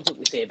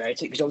confidently say about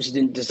it, because you obviously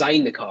didn't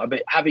design the car,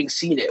 but having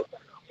seen it,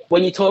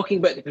 when you're talking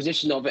about the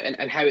position of it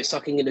and how it's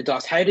sucking in the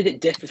dust, how did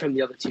it differ from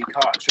the other two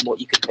cars from what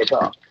you could pick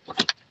up?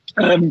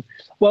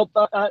 Well,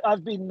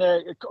 I've been.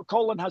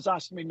 Colin has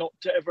asked me not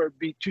to ever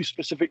be too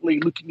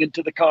specifically looking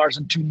into the cars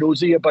and too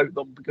nosy about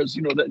them, because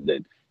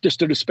just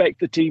to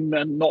respect the team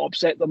and not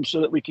upset them,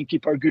 so that we can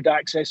keep our good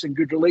access and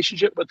good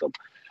relationship with them.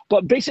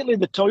 But basically,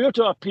 the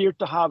Toyota appeared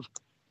to have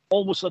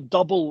almost a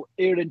double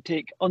air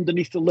intake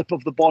underneath the lip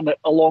of the bonnet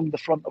along the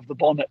front of the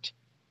bonnet.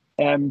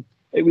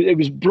 It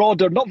was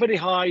broader, not very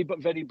high, but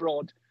very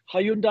broad.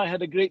 Hyundai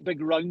had a great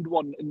big round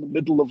one in the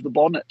middle of the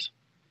bonnet.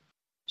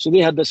 So they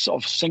had this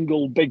sort of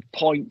single big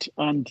point,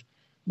 and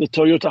the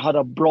Toyota had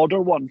a broader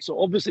one. So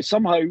obviously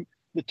somehow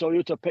the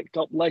Toyota picked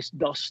up less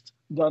dust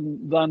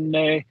than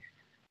the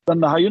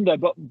Hyundai.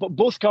 But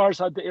both cars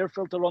had the air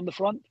filter on the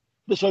front.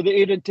 So the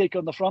air intake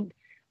on the front.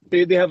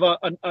 They have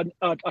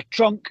a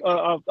trunk,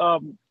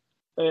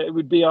 it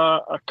would be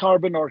a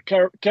carbon or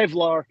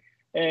Kevlar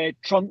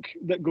trunk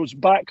that goes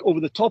back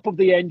over the top of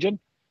the engine.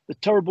 The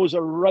turbos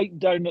are right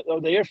down or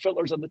the air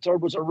filters and the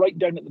turbos are right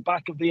down at the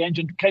back of the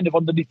engine, kind of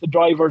underneath the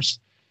driver's,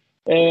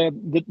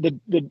 the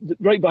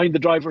right behind the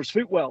driver's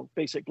footwell,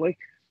 basically.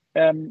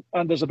 And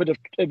there's a bit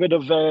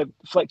of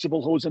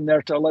flexible hose in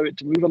there to allow it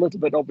to move a little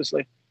bit,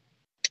 obviously.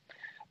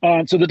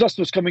 And so the dust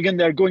was coming in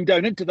there, going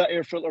down into that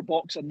air filter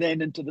box and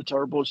then into the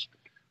turbos.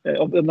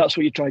 And that's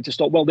what you tried to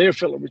stop. Well, the air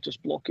filter was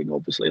just blocking,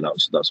 obviously.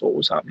 That's what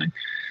was happening.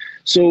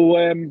 So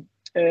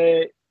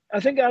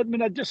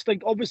I just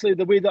think, obviously,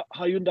 the way that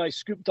Hyundai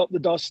scooped up the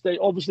dust, they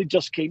obviously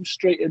just came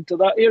straight into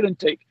that air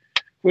intake.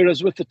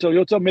 Whereas with the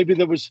Toyota, maybe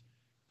there was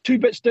two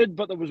bits did,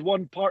 but there was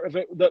one part of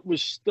it that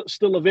was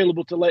still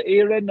available to let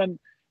air in, and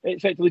it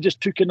effectively just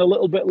took in a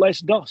little bit less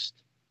dust.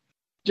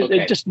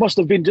 Okay. It just must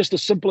have been just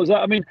as simple as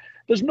that. I mean,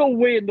 there's no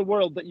way in the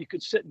world that you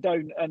could sit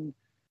down and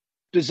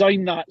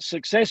design that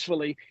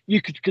successfully.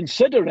 You could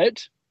consider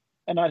it,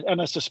 and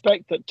I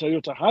suspect that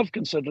Toyota have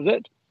considered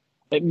it.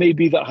 It may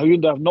be that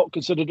Hyundai have not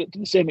considered it to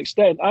the same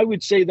extent. I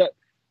would say that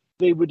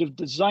they would have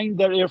designed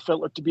their air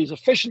filter to be as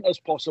efficient as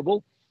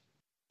possible,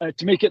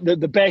 to make it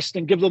the best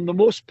and give them the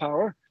most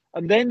power.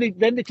 And then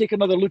they take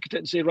another look at it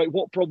and say, right,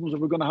 what problems are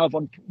we going to have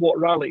on what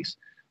rallies?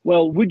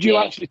 Well, would you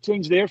actually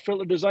change the air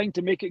filter design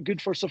to make it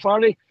good for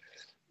Safari?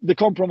 The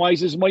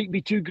compromises might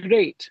be too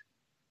great.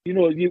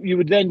 You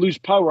would then lose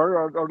power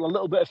or a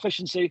little bit of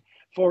efficiency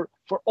for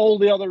all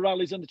the other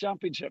rallies in the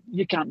championship.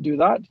 You can't do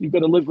that. You've got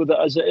to live with it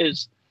as it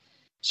is.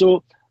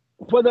 So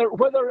whether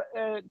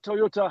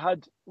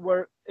Toyota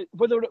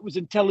whether it was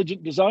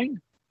intelligent design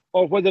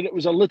or whether it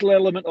was a little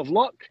element of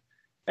luck,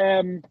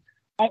 I'm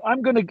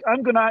going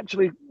to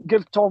actually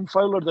give Tom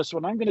Fowler this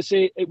one. I'm going to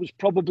say it was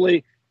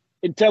probably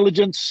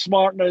intelligence,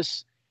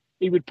 smartness.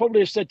 He would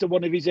probably have said to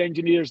one of his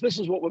engineers, "This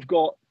is what we've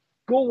got.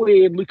 Go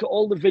away and look at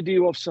all the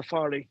video of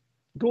Safari.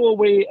 Go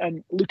away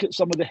and look at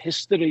some of the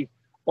history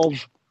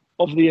of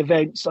the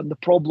events and the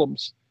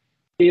problems,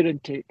 air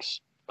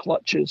intakes,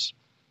 clutches.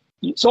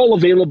 It's all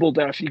available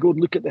there if you go and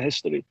look at the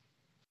history.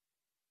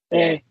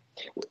 And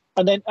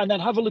then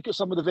have a look at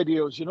some of the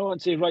videos,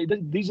 and say, right,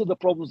 these are the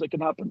problems that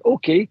can happen.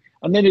 Okay.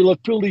 And then he'll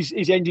have pulled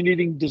his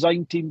engineering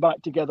design team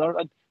back together.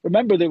 And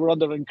remember, they were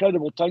under an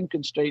incredible time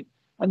constraint.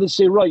 And they'd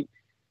say, right,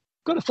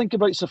 got to think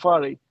about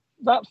Safari.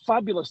 That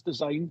fabulous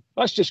design,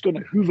 that's just going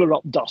to hoover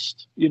up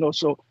dust,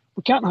 so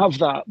we can't have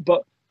that.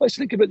 But let's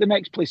think about the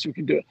next place we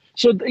can do it.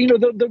 So,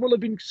 there will have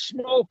been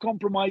small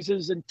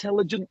compromises,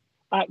 intelligent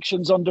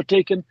actions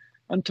undertaken,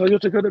 and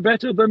Toyota got it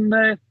better than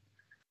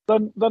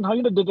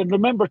Hyundai did. And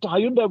remember,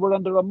 Hyundai were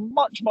under a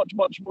much, much,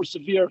 much more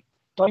severe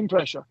time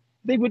pressure.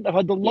 They wouldn't have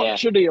had the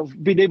luxury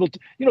of being able to,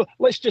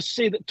 let's just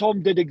say that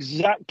Tom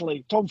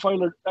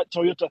Fowler at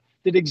Toyota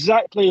did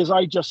exactly as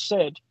I just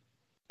said.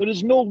 There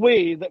is no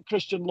way that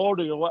Christian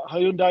Laurio at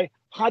Hyundai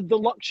had the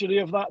luxury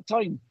of that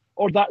time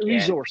or that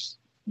resource.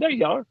 There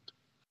you are.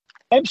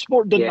 M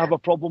Sport didn't have a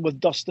problem with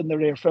dust in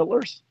their air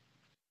filters.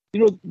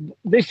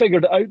 They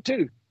figured it out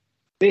too.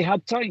 They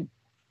had time.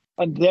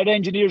 And their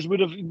engineers would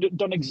have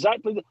done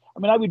exactly that. I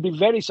mean, I would be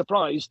very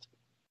surprised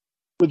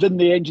within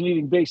the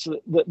engineering base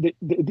that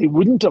they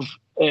wouldn't have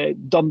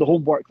done the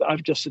homework that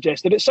I've just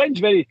suggested. It sounds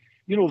very,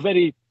 I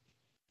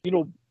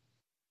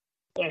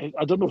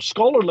don't know,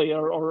 scholarly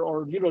or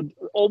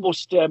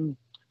almost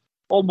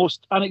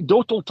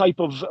anecdotal type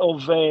of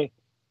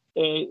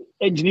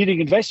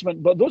engineering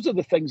investment. But those are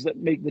the things that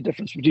make the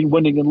difference between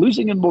winning and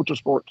losing in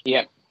motorsport.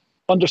 Yeah,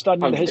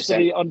 understanding 100%. The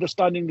history,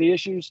 understanding the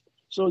issues.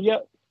 So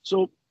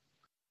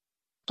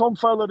Tom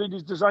Fowler and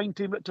his design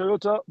team at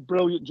Toyota,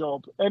 brilliant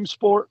job. M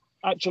Sport,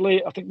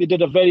 actually, I think they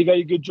did a very,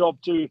 very good job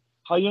too.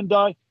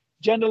 Hyundai,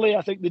 generally,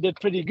 I think they did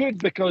pretty good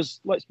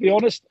because, let's be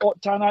honest, Ott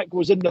Tanak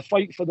was in the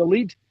fight for the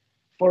lead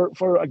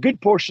for a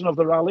good portion of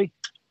the rally,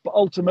 but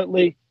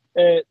ultimately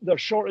their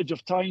shortage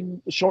of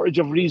time, the shortage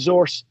of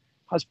resource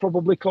has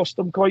probably cost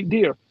them quite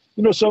dear.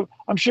 So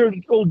I'm sure,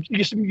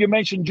 you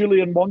mentioned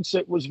Julian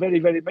Monsett was very,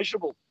 very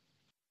miserable.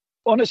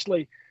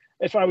 Honestly,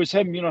 if I was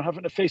him,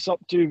 having to face up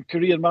to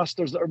Korean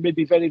masters that are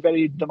maybe very,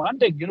 very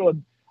demanding,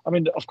 and I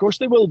mean, of course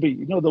they will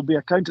be. There'll be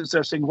accountants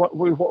there saying, what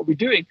are we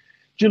doing?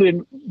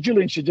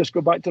 Julian should just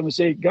go back to them and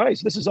say,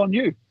 guys, this is on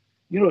you.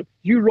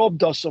 You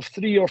robbed us of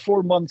 3 or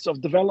 4 months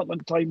of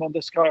development time on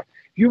this car.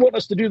 You want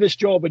us to do this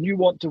job and you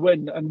want to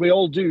win, and we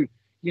all do.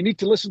 You need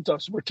to listen to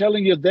us. We're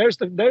telling you there's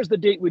the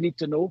date we need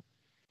to know.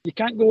 You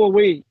can't go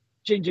away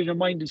changing your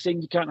mind and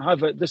saying you can't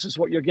have it. This is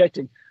what you're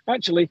getting.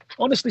 Actually,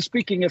 honestly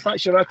speaking, if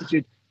that's your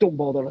attitude, don't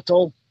bother at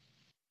all.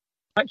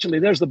 Actually,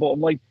 there's the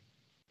bottom line.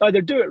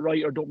 Either do it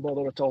right or don't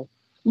bother at all.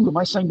 Ooh, am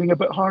I sounding a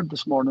bit hard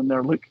this morning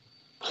there, Luke?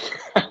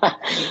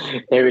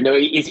 There we know.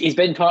 He's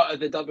been part of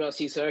the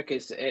WRC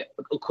circus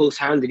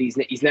close-handed.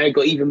 He's now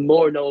got even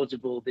more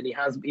knowledgeable than he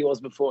was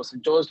before. So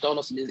George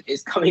Donaldson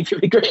is coming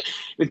through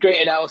with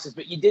great analysis.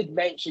 But you did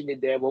mention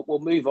in there. We'll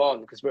move on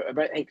because we're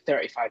about, I think,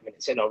 35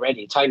 minutes in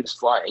already. Time is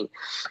flying.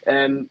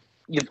 I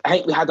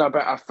think we had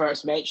our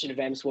first mention of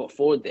M Sport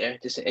Ford there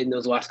just in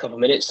those last couple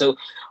of minutes. So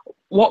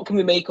what can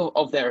we make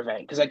of their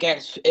event? Because I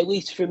guess, at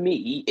least for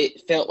me,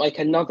 it felt like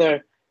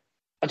another.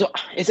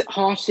 Is it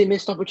harshly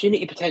missed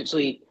opportunity?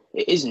 Potentially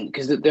it isn't,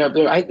 because I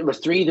think there were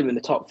 3 of them in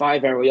the top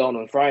 5 early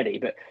on Friday,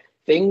 but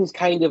things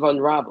kind of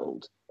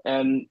unravelled.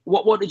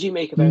 What did you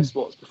make of M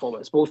Sport's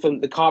performance, both from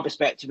the car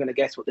perspective and I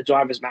guess what the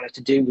drivers managed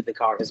to do with the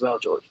car as well,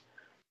 George?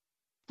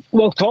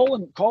 Well,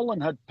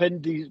 Colin had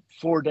pinned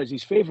Ford as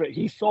his favourite.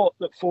 He thought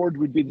that Ford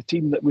would be the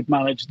team that would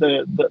manage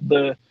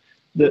the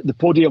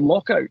podium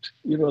lockout,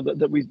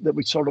 that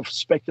we sort of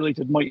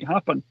speculated might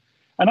happen,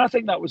 and I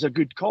think that was a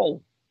good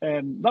call.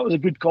 That was a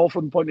good call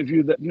from the point of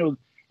view that,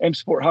 M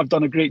Sport have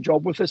done a great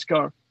job with this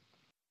car.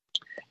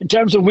 In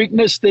terms of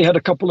weakness, they had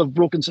a couple of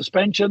broken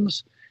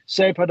suspensions.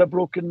 Seb had a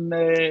broken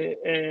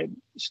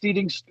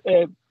steering.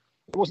 It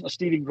wasn't a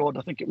steering rod.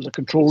 I think it was a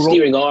control rod.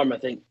 Steering arm, I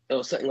think. It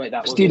was something like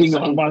that. Steering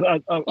arm. I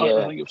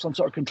think it was some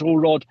sort of control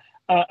rod.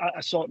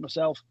 I saw it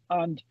myself.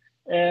 And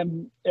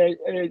Jordan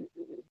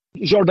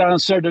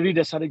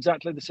Serdaridis had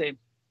exactly the same.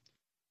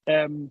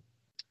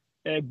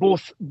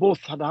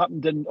 Both had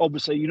happened, and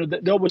obviously,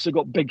 they obviously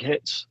got big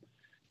hits.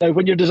 Now,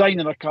 when you're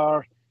designing a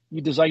car, you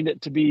design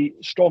it to be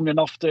strong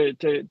enough to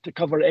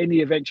cover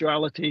any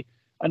eventuality,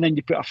 and then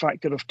you put a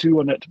factor of 2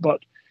 on it. But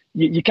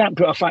you can't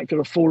put a factor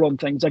of 4 on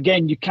things.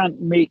 Again, you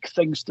can't make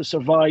things to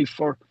survive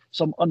for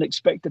some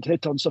unexpected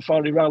hit on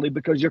Safari Rally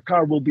because your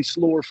car will be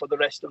slower for the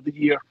rest of the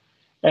year.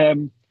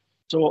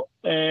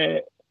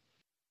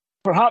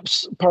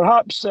 Perhaps.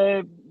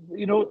 I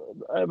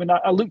mean,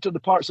 I looked at the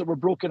parts that were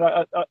broken.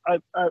 I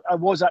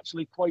was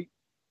actually quite.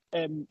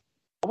 I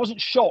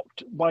wasn't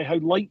shocked by how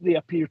light they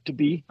appeared to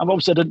be. I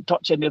obviously didn't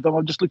touch any of them.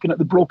 I'm just looking at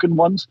the broken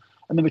ones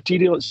and the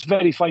material. It's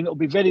very fine. It'll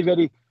be very,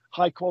 very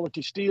high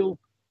quality steel.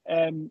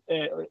 To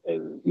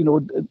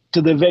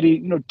the very,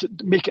 to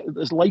make it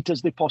as light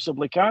as they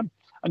possibly can.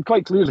 And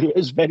quite clearly, it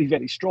is very,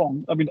 very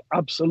strong. I mean,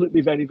 absolutely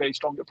very, very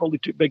strong. It probably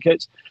took big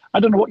hits. I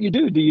don't know what you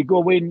do. Do you go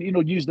away and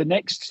use the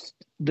next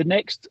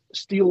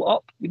steel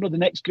up? The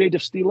next grade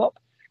of steel up,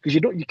 because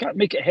you can't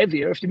make it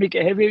heavier. If you make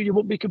it heavier, you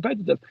won't be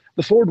competitive.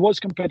 The Ford was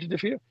competitive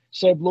here.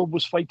 Seb Loeb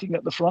was fighting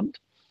at the front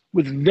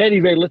with very,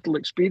 very little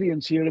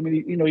experience here. I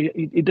mean,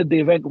 he did the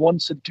event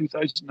once in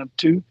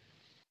 2002.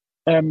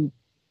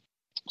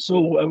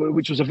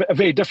 Which was a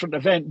very different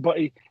event, but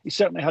he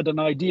certainly had an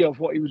idea of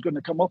what he was going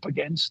to come up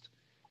against,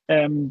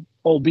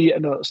 albeit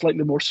in a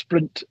slightly more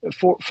sprint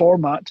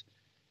format.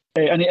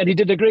 And he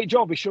did a great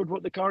job. He showed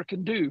what the car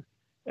can do.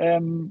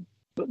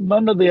 But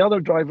none of the other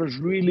drivers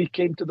really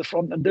came to the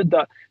front and did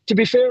that. To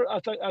be fair, I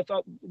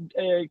thought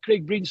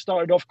Craig Breen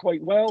started off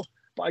quite well.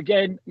 But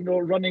again,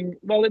 running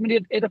well. I mean,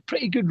 he had a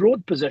pretty good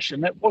road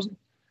position. It wasn't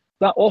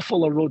that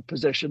awful a road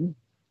position.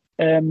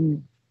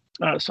 So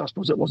I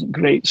suppose it wasn't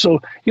great.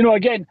 So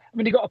again, I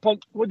mean, he got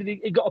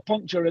he got a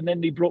puncture and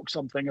then he broke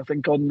something. I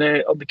think on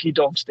the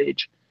Kedong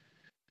stage.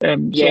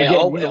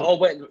 All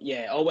went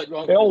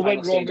wrong. It all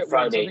went wrong at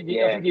Friday.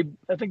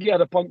 I think he had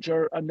a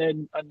puncture and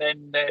then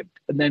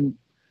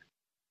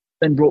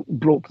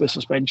broke the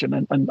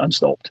suspension and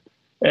stopped.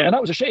 And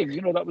that was a shame.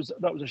 That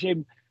was a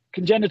shame.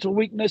 Congenital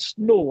weakness?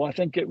 No, I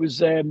think it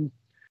was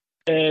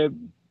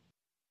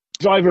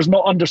drivers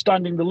not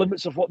understanding the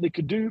limits of what they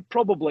could do,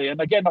 probably. And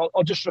again,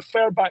 I'll just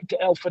refer back to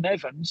Elfyn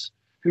Evans,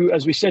 who,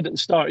 as we said at the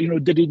start,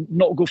 did he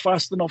not go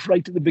fast enough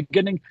right at the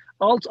beginning?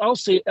 I'll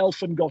say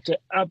Elfyn got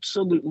it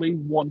absolutely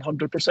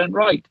 100%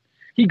 right.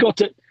 He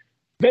got it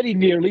very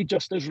nearly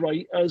just as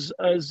right as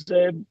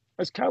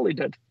Callie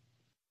did.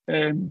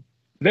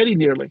 Very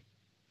nearly.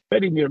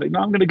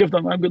 Now I'm going to give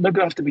them. They're going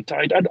to have to be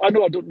tied. I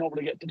know I don't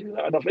normally get to do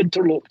that, and I've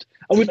interloped.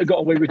 I wouldn't have got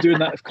away with doing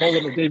that if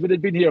Colin or David had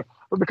been here,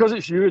 but because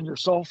it's you and you're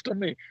soft on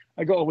me,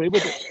 I got away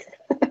with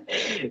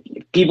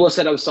it. People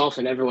said I'm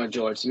softening everyone,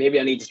 George. So maybe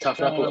I need to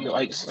toughen up a little bit,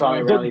 like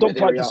Safari Rally.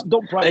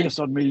 Don't practice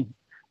on me.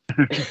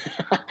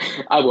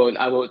 I won't.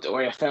 Don't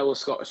worry. A fellow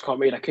Scottish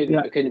comrade. I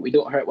couldn't. We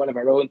don't hurt one of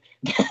our own.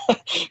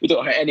 We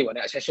don't hurt anyone.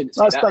 Actually, I shouldn't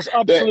say that. That's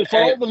absolutely,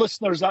 for all the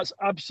listeners, that's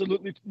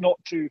absolutely not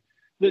true.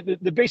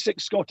 The basic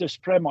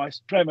Scottish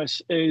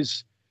premise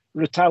is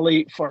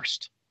retaliate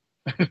first.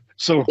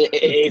 So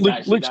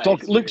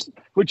Luke's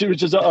which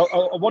is a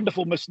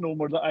wonderful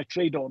misnomer that I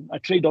trade on. I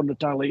trade on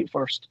retaliate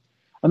first.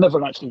 I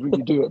never actually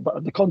really do it,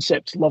 but the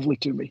concept's lovely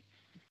to me.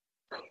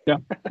 Yeah,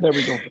 there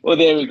we go. Well,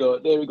 there we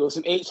go.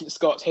 Some ancient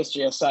Scots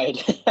history aside,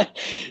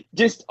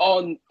 just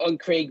on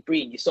Craig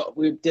Breen,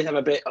 we did have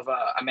a bit of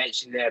a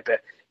mention there,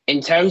 but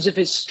in terms of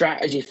his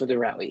strategy for the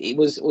rally,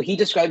 he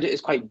described it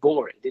as quite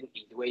boring, didn't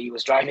he? The way he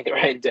was driving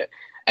around at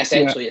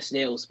essentially a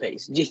snail's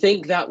pace. Do you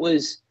think that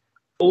was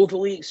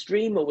overly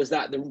extreme, or was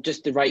that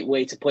just the right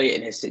way to play it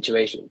in his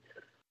situation?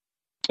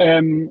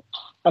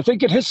 I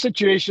think in his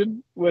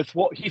situation, with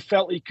what he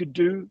felt he could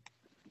do,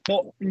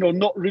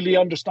 not really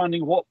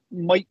understanding what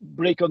might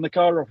break on the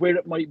car or where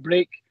it might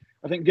break.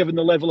 I think given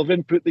the level of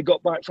input they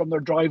got back from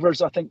their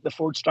drivers, I think the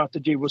Ford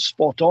strategy was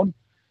spot on.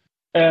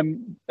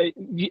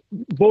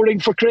 Boring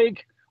for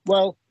Craig?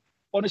 Well,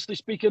 honestly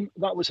speaking,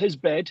 that was his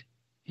bed.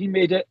 He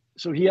made it,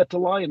 so he had to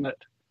lie in it.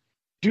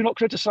 Do not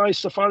criticise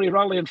Safari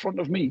Rally in front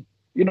of me.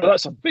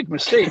 That's a big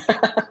mistake.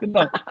 And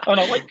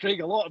I like Craig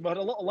a lot. I had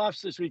a lot of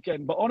laughs this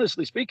weekend. But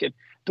honestly speaking,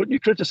 don't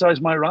you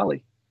criticise my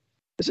rally.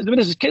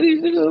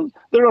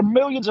 There are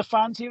millions of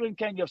fans here in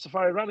Kenya of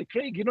Safari Rally.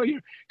 Craig, you're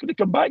going to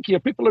come back here.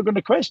 People are going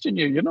to question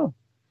you.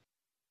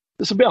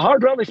 This will be a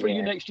hard rally for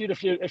you next year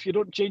if you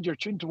don't change your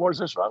tune towards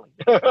this rally.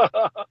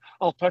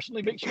 I'll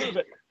personally make sure of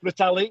it.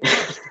 Retaliate.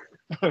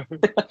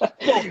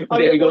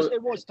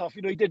 It was tough.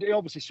 He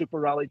obviously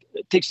super rallied.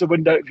 It takes the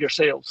wind out of your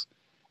sails.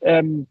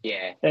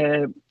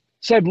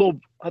 Seb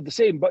Loeb had the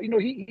same, but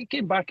he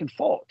came back and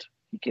fought.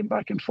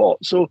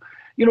 So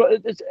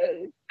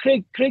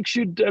Craig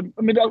should.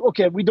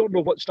 Okay, we don't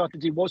know what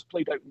strategy was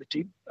played out in the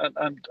team,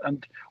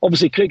 and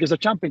obviously Craig has a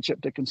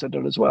championship to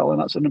consider as well, and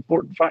that's an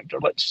important factor.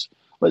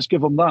 Let's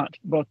give him that.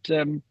 But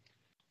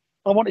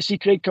I want to see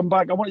Craig come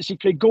back. I want to see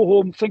Craig go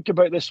home, think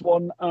about this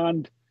one,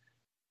 and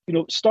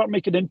start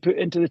making input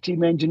into the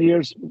team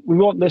engineers. We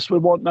want this, we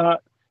want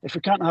that. If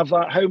we can't have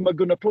that, how am I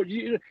going to approach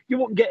you? You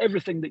won't get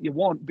everything that you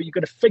want, but you've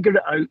got to figure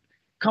it out.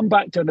 Come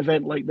back to an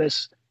event like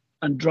this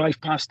and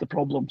drive past the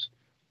problems.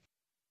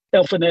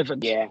 Elfyn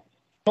Evans,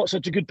 not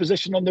such a good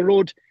position on the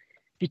road.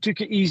 He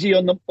took it easy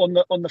on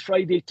the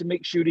Friday to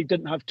make sure he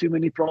didn't have too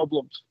many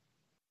problems.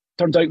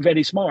 Turns out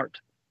very smart.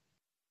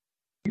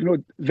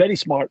 Very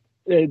smart.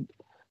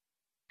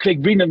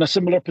 Craig Breen in a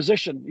similar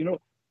position,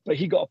 but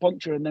he got a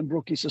puncture and then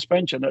broke his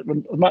suspension.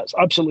 And that's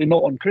absolutely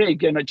not on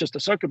Craig, and it's just a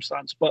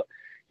circumstance. But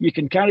you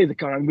can carry the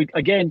car, and we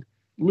again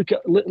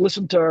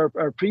listen to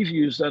our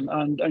previews,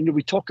 and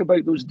we talk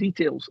about those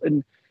details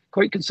in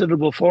quite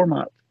considerable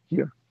format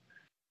here.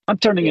 I'm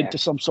turning into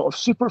some sort of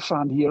super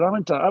fan here,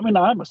 aren't I? I mean,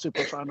 I am a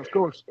super fan, of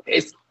course.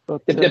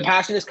 The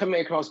passion is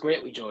coming across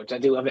greatly, George. I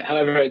do love it.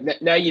 However,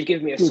 now you've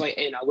given me a slight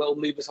in. I will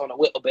move us on a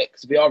little bit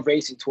because we are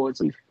racing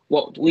towards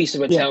what Lisa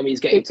would tell me is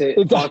getting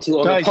to far too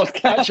long a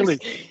podcast. Actually,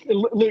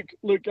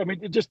 look. I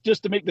mean,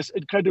 just to make this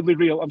incredibly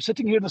real, I'm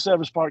sitting here in the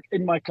service park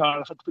in my car.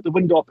 I've had to put the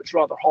window up. It's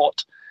rather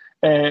hot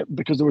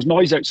because there was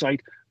noise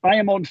outside. I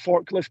am on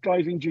forklift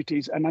driving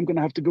duties, and I'm going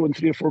to have to go in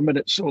 3 or 4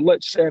 minutes. So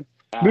let's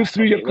move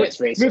through your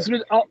questions.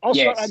 I'll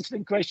start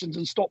answering questions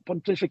and stop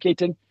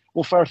pontificating.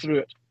 We'll fire through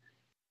it.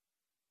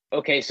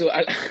 Okay, so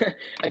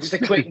just a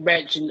quick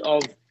mention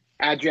of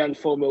Adrian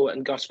Fomo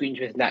and Gus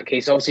Greensmith in that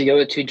case. Obviously, the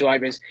other two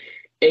drivers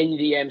in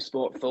the M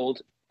Sport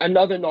fold.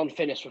 Another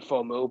non-finish for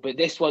Fomo, but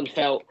this one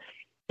felt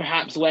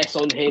perhaps less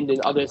on him than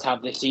others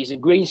have this season.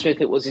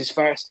 Greensmith, it was his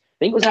first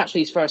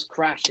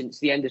crash since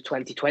the end of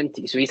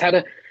 2020. So he's had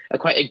a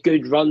quite a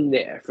good run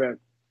there for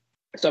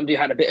somebody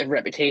who had a bit of a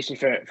reputation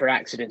for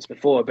accidents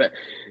before. But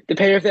the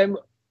pair of them,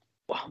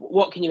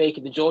 what can you make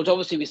of the George?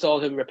 Obviously, we saw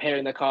them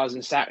repairing their cars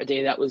on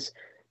Saturday. That was,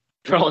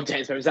 for all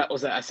intents and purposes, that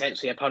was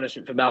essentially a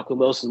punishment for Malcolm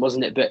Wilson,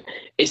 wasn't it? But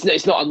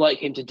it's not unlike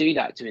him to do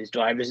that to his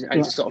drivers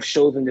and to sort of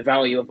show them the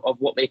value of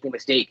what making a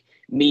mistake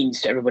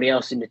means to everybody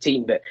else in the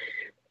team. But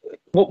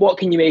what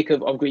can you make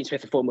of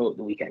Greensmith and Fomo at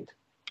the weekend?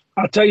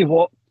 I'll tell you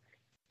what.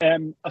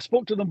 I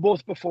spoke to them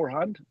both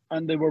beforehand,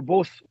 and they were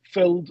both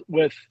filled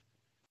with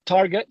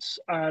targets,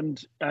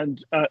 and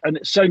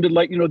it sounded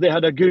like they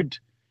had a good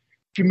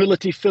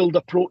humility-filled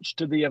approach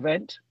to the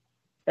event.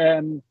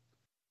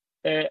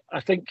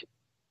 I think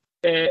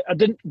I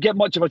didn't get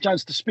much of a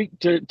chance to speak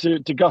to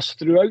Gus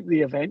throughout the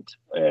event.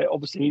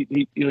 Obviously,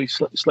 he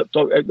slipped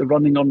out the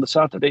running on the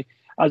Saturday,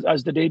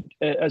 as did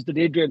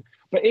Adrian.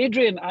 But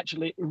Adrian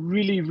actually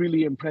really,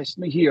 really impressed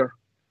me here.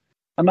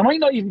 And I might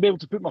not even be able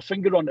to put my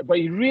finger on it, but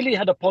he really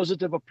had a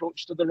positive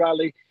approach to the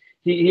rally.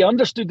 He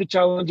understood the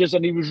challenges,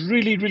 and he was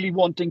really, really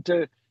wanting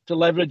to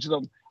leverage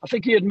them. I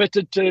think he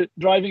admitted to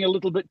driving a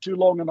little bit too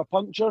long on a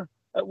puncture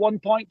at one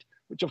point,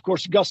 which of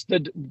course Gus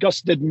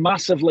did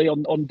massively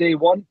on day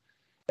one.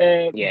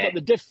 But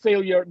the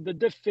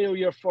diff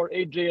failure for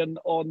Adrian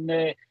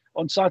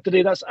on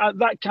Saturday,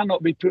 that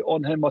cannot be put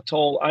on him at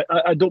all.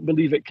 I don't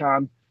believe it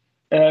can.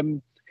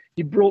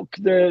 He broke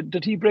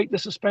did he break the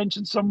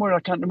suspension somewhere? I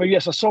can't remember.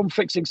 Yes, I saw him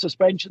fixing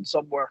suspension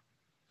somewhere.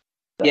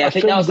 Yeah, I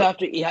think that was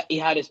after he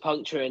had his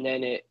puncture, and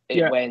then it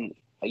went.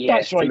 Yeah,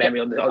 that's right. Memory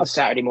on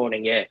Saturday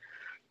morning. Yeah,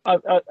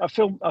 I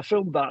filmed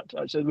that.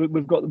 Actually,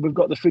 we've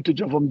got the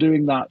footage of him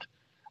doing that,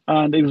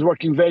 and he was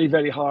working very,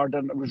 very hard,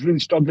 and it was really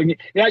struggling.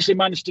 He actually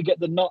managed to get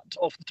the nut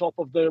off the top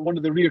of one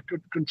of the rear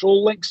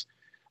control links,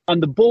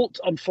 and the bolt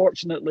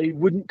unfortunately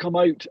wouldn't come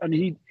out. And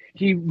he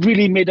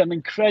really made an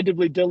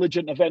incredibly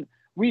diligent event.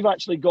 We've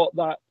actually got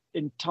that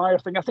entire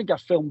thing. I think I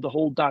filmed the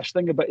whole dash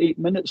thing, about 8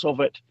 minutes of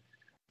it.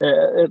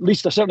 At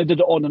least I certainly did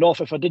it on and off.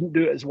 If I didn't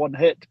do it as one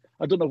hit,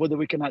 I don't know whether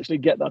we can actually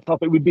get that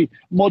up. It would be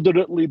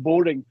moderately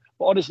boring.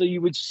 But honestly,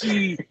 you would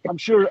see, I'm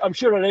sure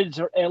our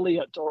editor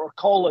Elliot or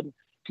Colin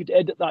could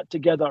edit that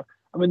together.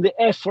 I mean, the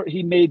effort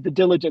he made, the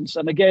diligence.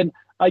 And again,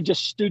 I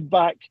just stood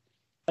back.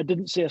 I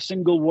didn't say a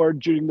single word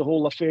during the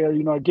whole affair.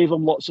 I gave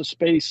them lots of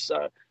space.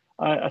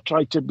 I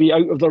tried to be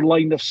out of their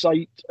line of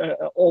sight at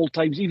all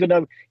times. Even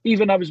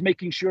I was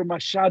making sure my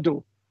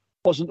shadow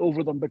wasn't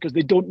over them, because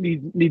they don't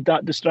need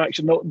that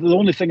distraction. The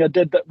only thing I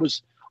did that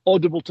was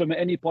audible to them at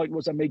any point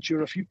was I made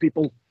sure a few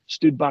people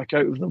stood back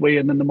out of the way,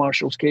 and then the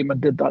marshals came and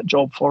did that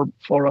job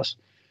for us.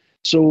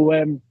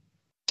 So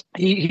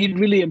he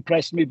really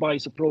impressed me by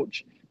his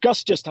approach.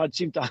 Gus just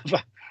seemed to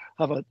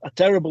have a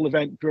terrible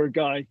event, poor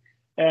guy.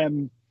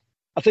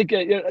 I think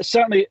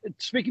certainly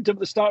speaking to him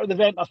at the start of the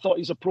event, I thought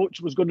his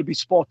approach was going to be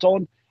spot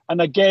on. And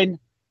again,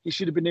 he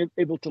should have been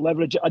able to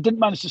leverage it. I didn't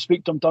manage to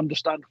speak to him to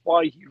understand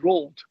why he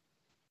rolled.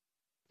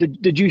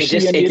 Did you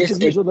see any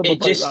interviews with him about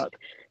that?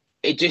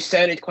 It just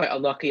sounded quite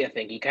unlucky, I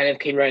think. He kind of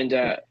came around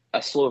a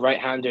slow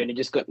right-hander, and he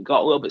just got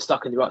a little bit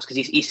stuck in the ruts,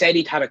 because he said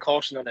he'd had a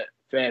caution on it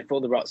for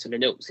the ruts and the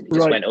notes, and it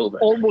just went over.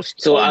 Almost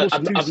too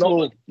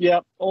slow. Yeah,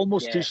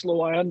 almost too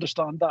slow. I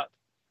understand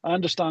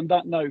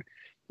that now.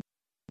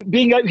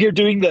 Being out here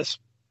doing this,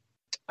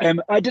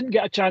 I didn't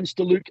get a chance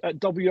to look at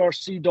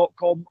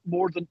WRC.com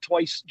more than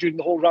twice during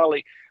the whole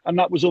rally, and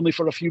that was only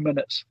for a few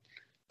minutes.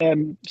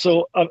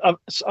 So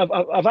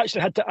I've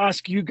actually had to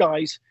ask you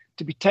guys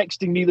to be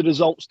texting me the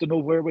results to know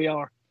where we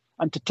are,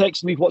 and to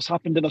text me what's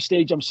happened in a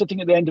stage. I'm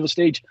sitting at the end of a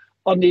stage,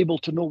 unable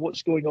to know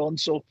what's going on.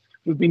 So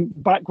we've been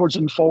backwards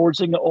and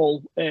forwardsing it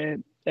all,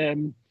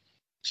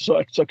 so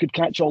I could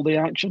catch all the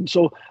action.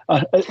 So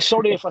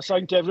sorry if I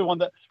sound to everyone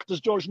that,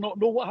 does George not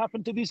know what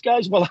happened to these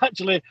guys? Well,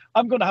 actually,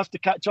 I'm going to have to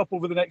catch up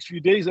over the next few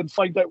days and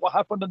find out what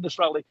happened in this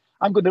rally.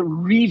 I'm going to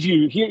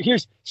review.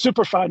 Here's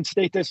superfan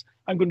status.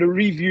 I'm going to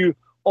review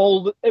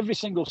every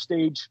single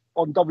stage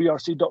on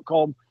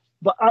WRC.com.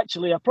 But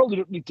actually, I probably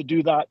don't need to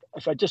do that.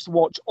 If I just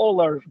watch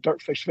all our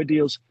Dirtfish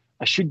videos,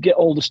 I should get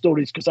all the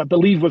stories, because I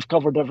believe we've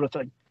covered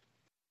everything.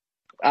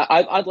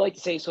 I'd like to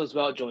say so as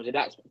well, George, and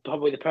that's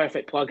probably the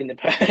perfect plug and the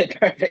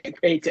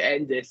perfect way to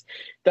end this.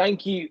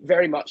 Thank you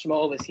very much from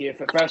all of us here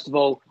for, first of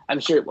all, I'm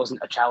sure it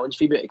wasn't a challenge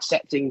for you, but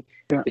accepting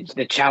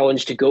the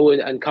challenge to go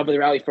and cover the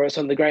rally for us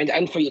on the ground,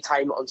 and for your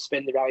time on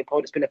Spin the Rally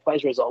Pod. It's been a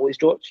pleasure as always,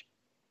 George.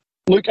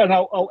 Look, and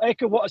I'll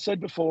echo what I said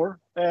before.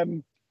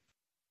 When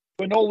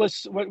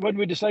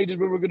we decided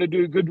we were going to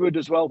do Goodwood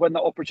as well, when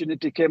that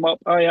opportunity came up,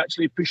 I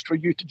actually pushed for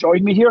you to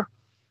join me here.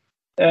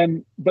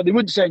 But they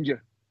wouldn't send you.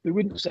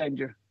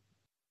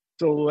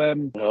 So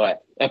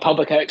a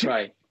public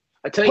outcry.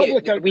 I tell you,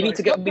 we need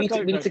to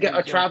get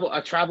our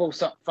travel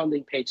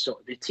funding page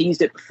sorted. They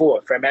teased it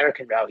before for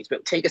American rallies,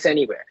 but take us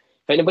anywhere.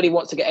 If anybody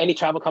wants to get any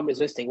travel companies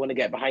listening, want to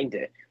get behind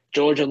it,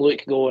 George and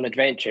Luke go on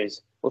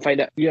adventures. We'll find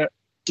out. Yeah,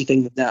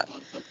 thing with that.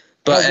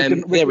 But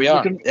there we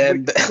are.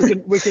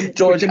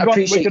 George, I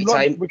appreciate your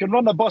time. We can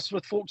run a bus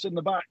with folks in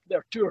the back.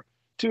 Their tour.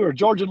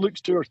 George and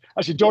Luke's tours.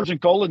 Actually, George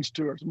and Colin's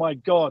tours. My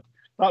God,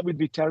 that would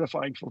be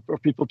terrifying for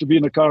people to be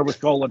in a car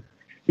with Colin.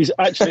 He's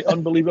actually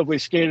unbelievably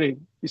scary.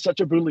 He's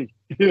such a bully.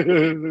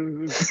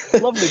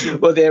 Lovely bully.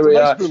 Well, there we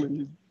are.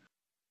 Bully.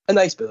 A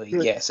nice bully,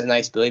 yes, a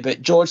nice bully.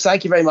 But George,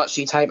 thank you very much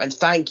for your time, and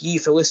thank you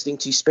for listening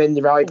to Spin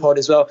the Rally Pod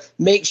as well.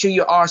 Make sure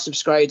you are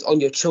subscribed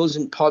on your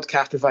chosen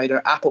podcast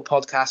provider, Apple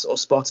Podcasts or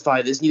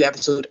Spotify. There's a new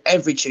episode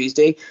every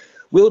Tuesday.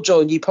 We'll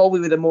join you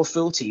probably with a more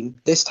full team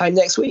this time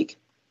next week.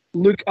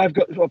 Luke,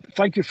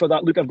 thank you for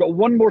that, Luke. I've got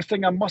one more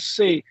thing I must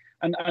say,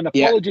 and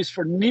apologies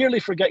for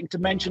nearly forgetting to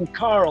mention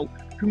Carl,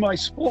 whom I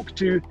spoke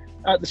to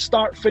at the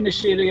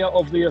start-finish area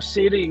of the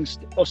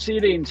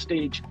Osirian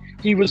stage.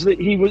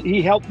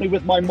 He helped me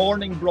with my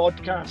morning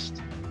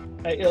broadcast.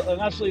 An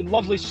absolutely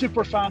lovely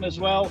super fan as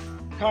well.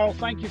 Carl,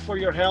 thank you for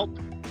your help.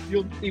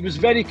 He was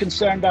very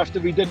concerned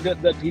after we did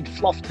it that he'd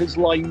fluffed his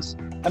lines,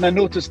 and I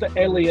noticed that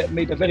Elliot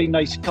made a very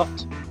nice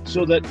cut,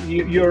 so that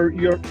your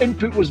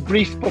input was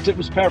brief, but it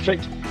was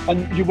perfect,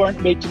 and you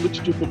weren't made to look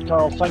stupid,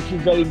 Carl. Thank you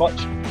very much.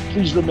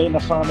 Please remain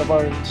a fan of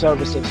our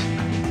services.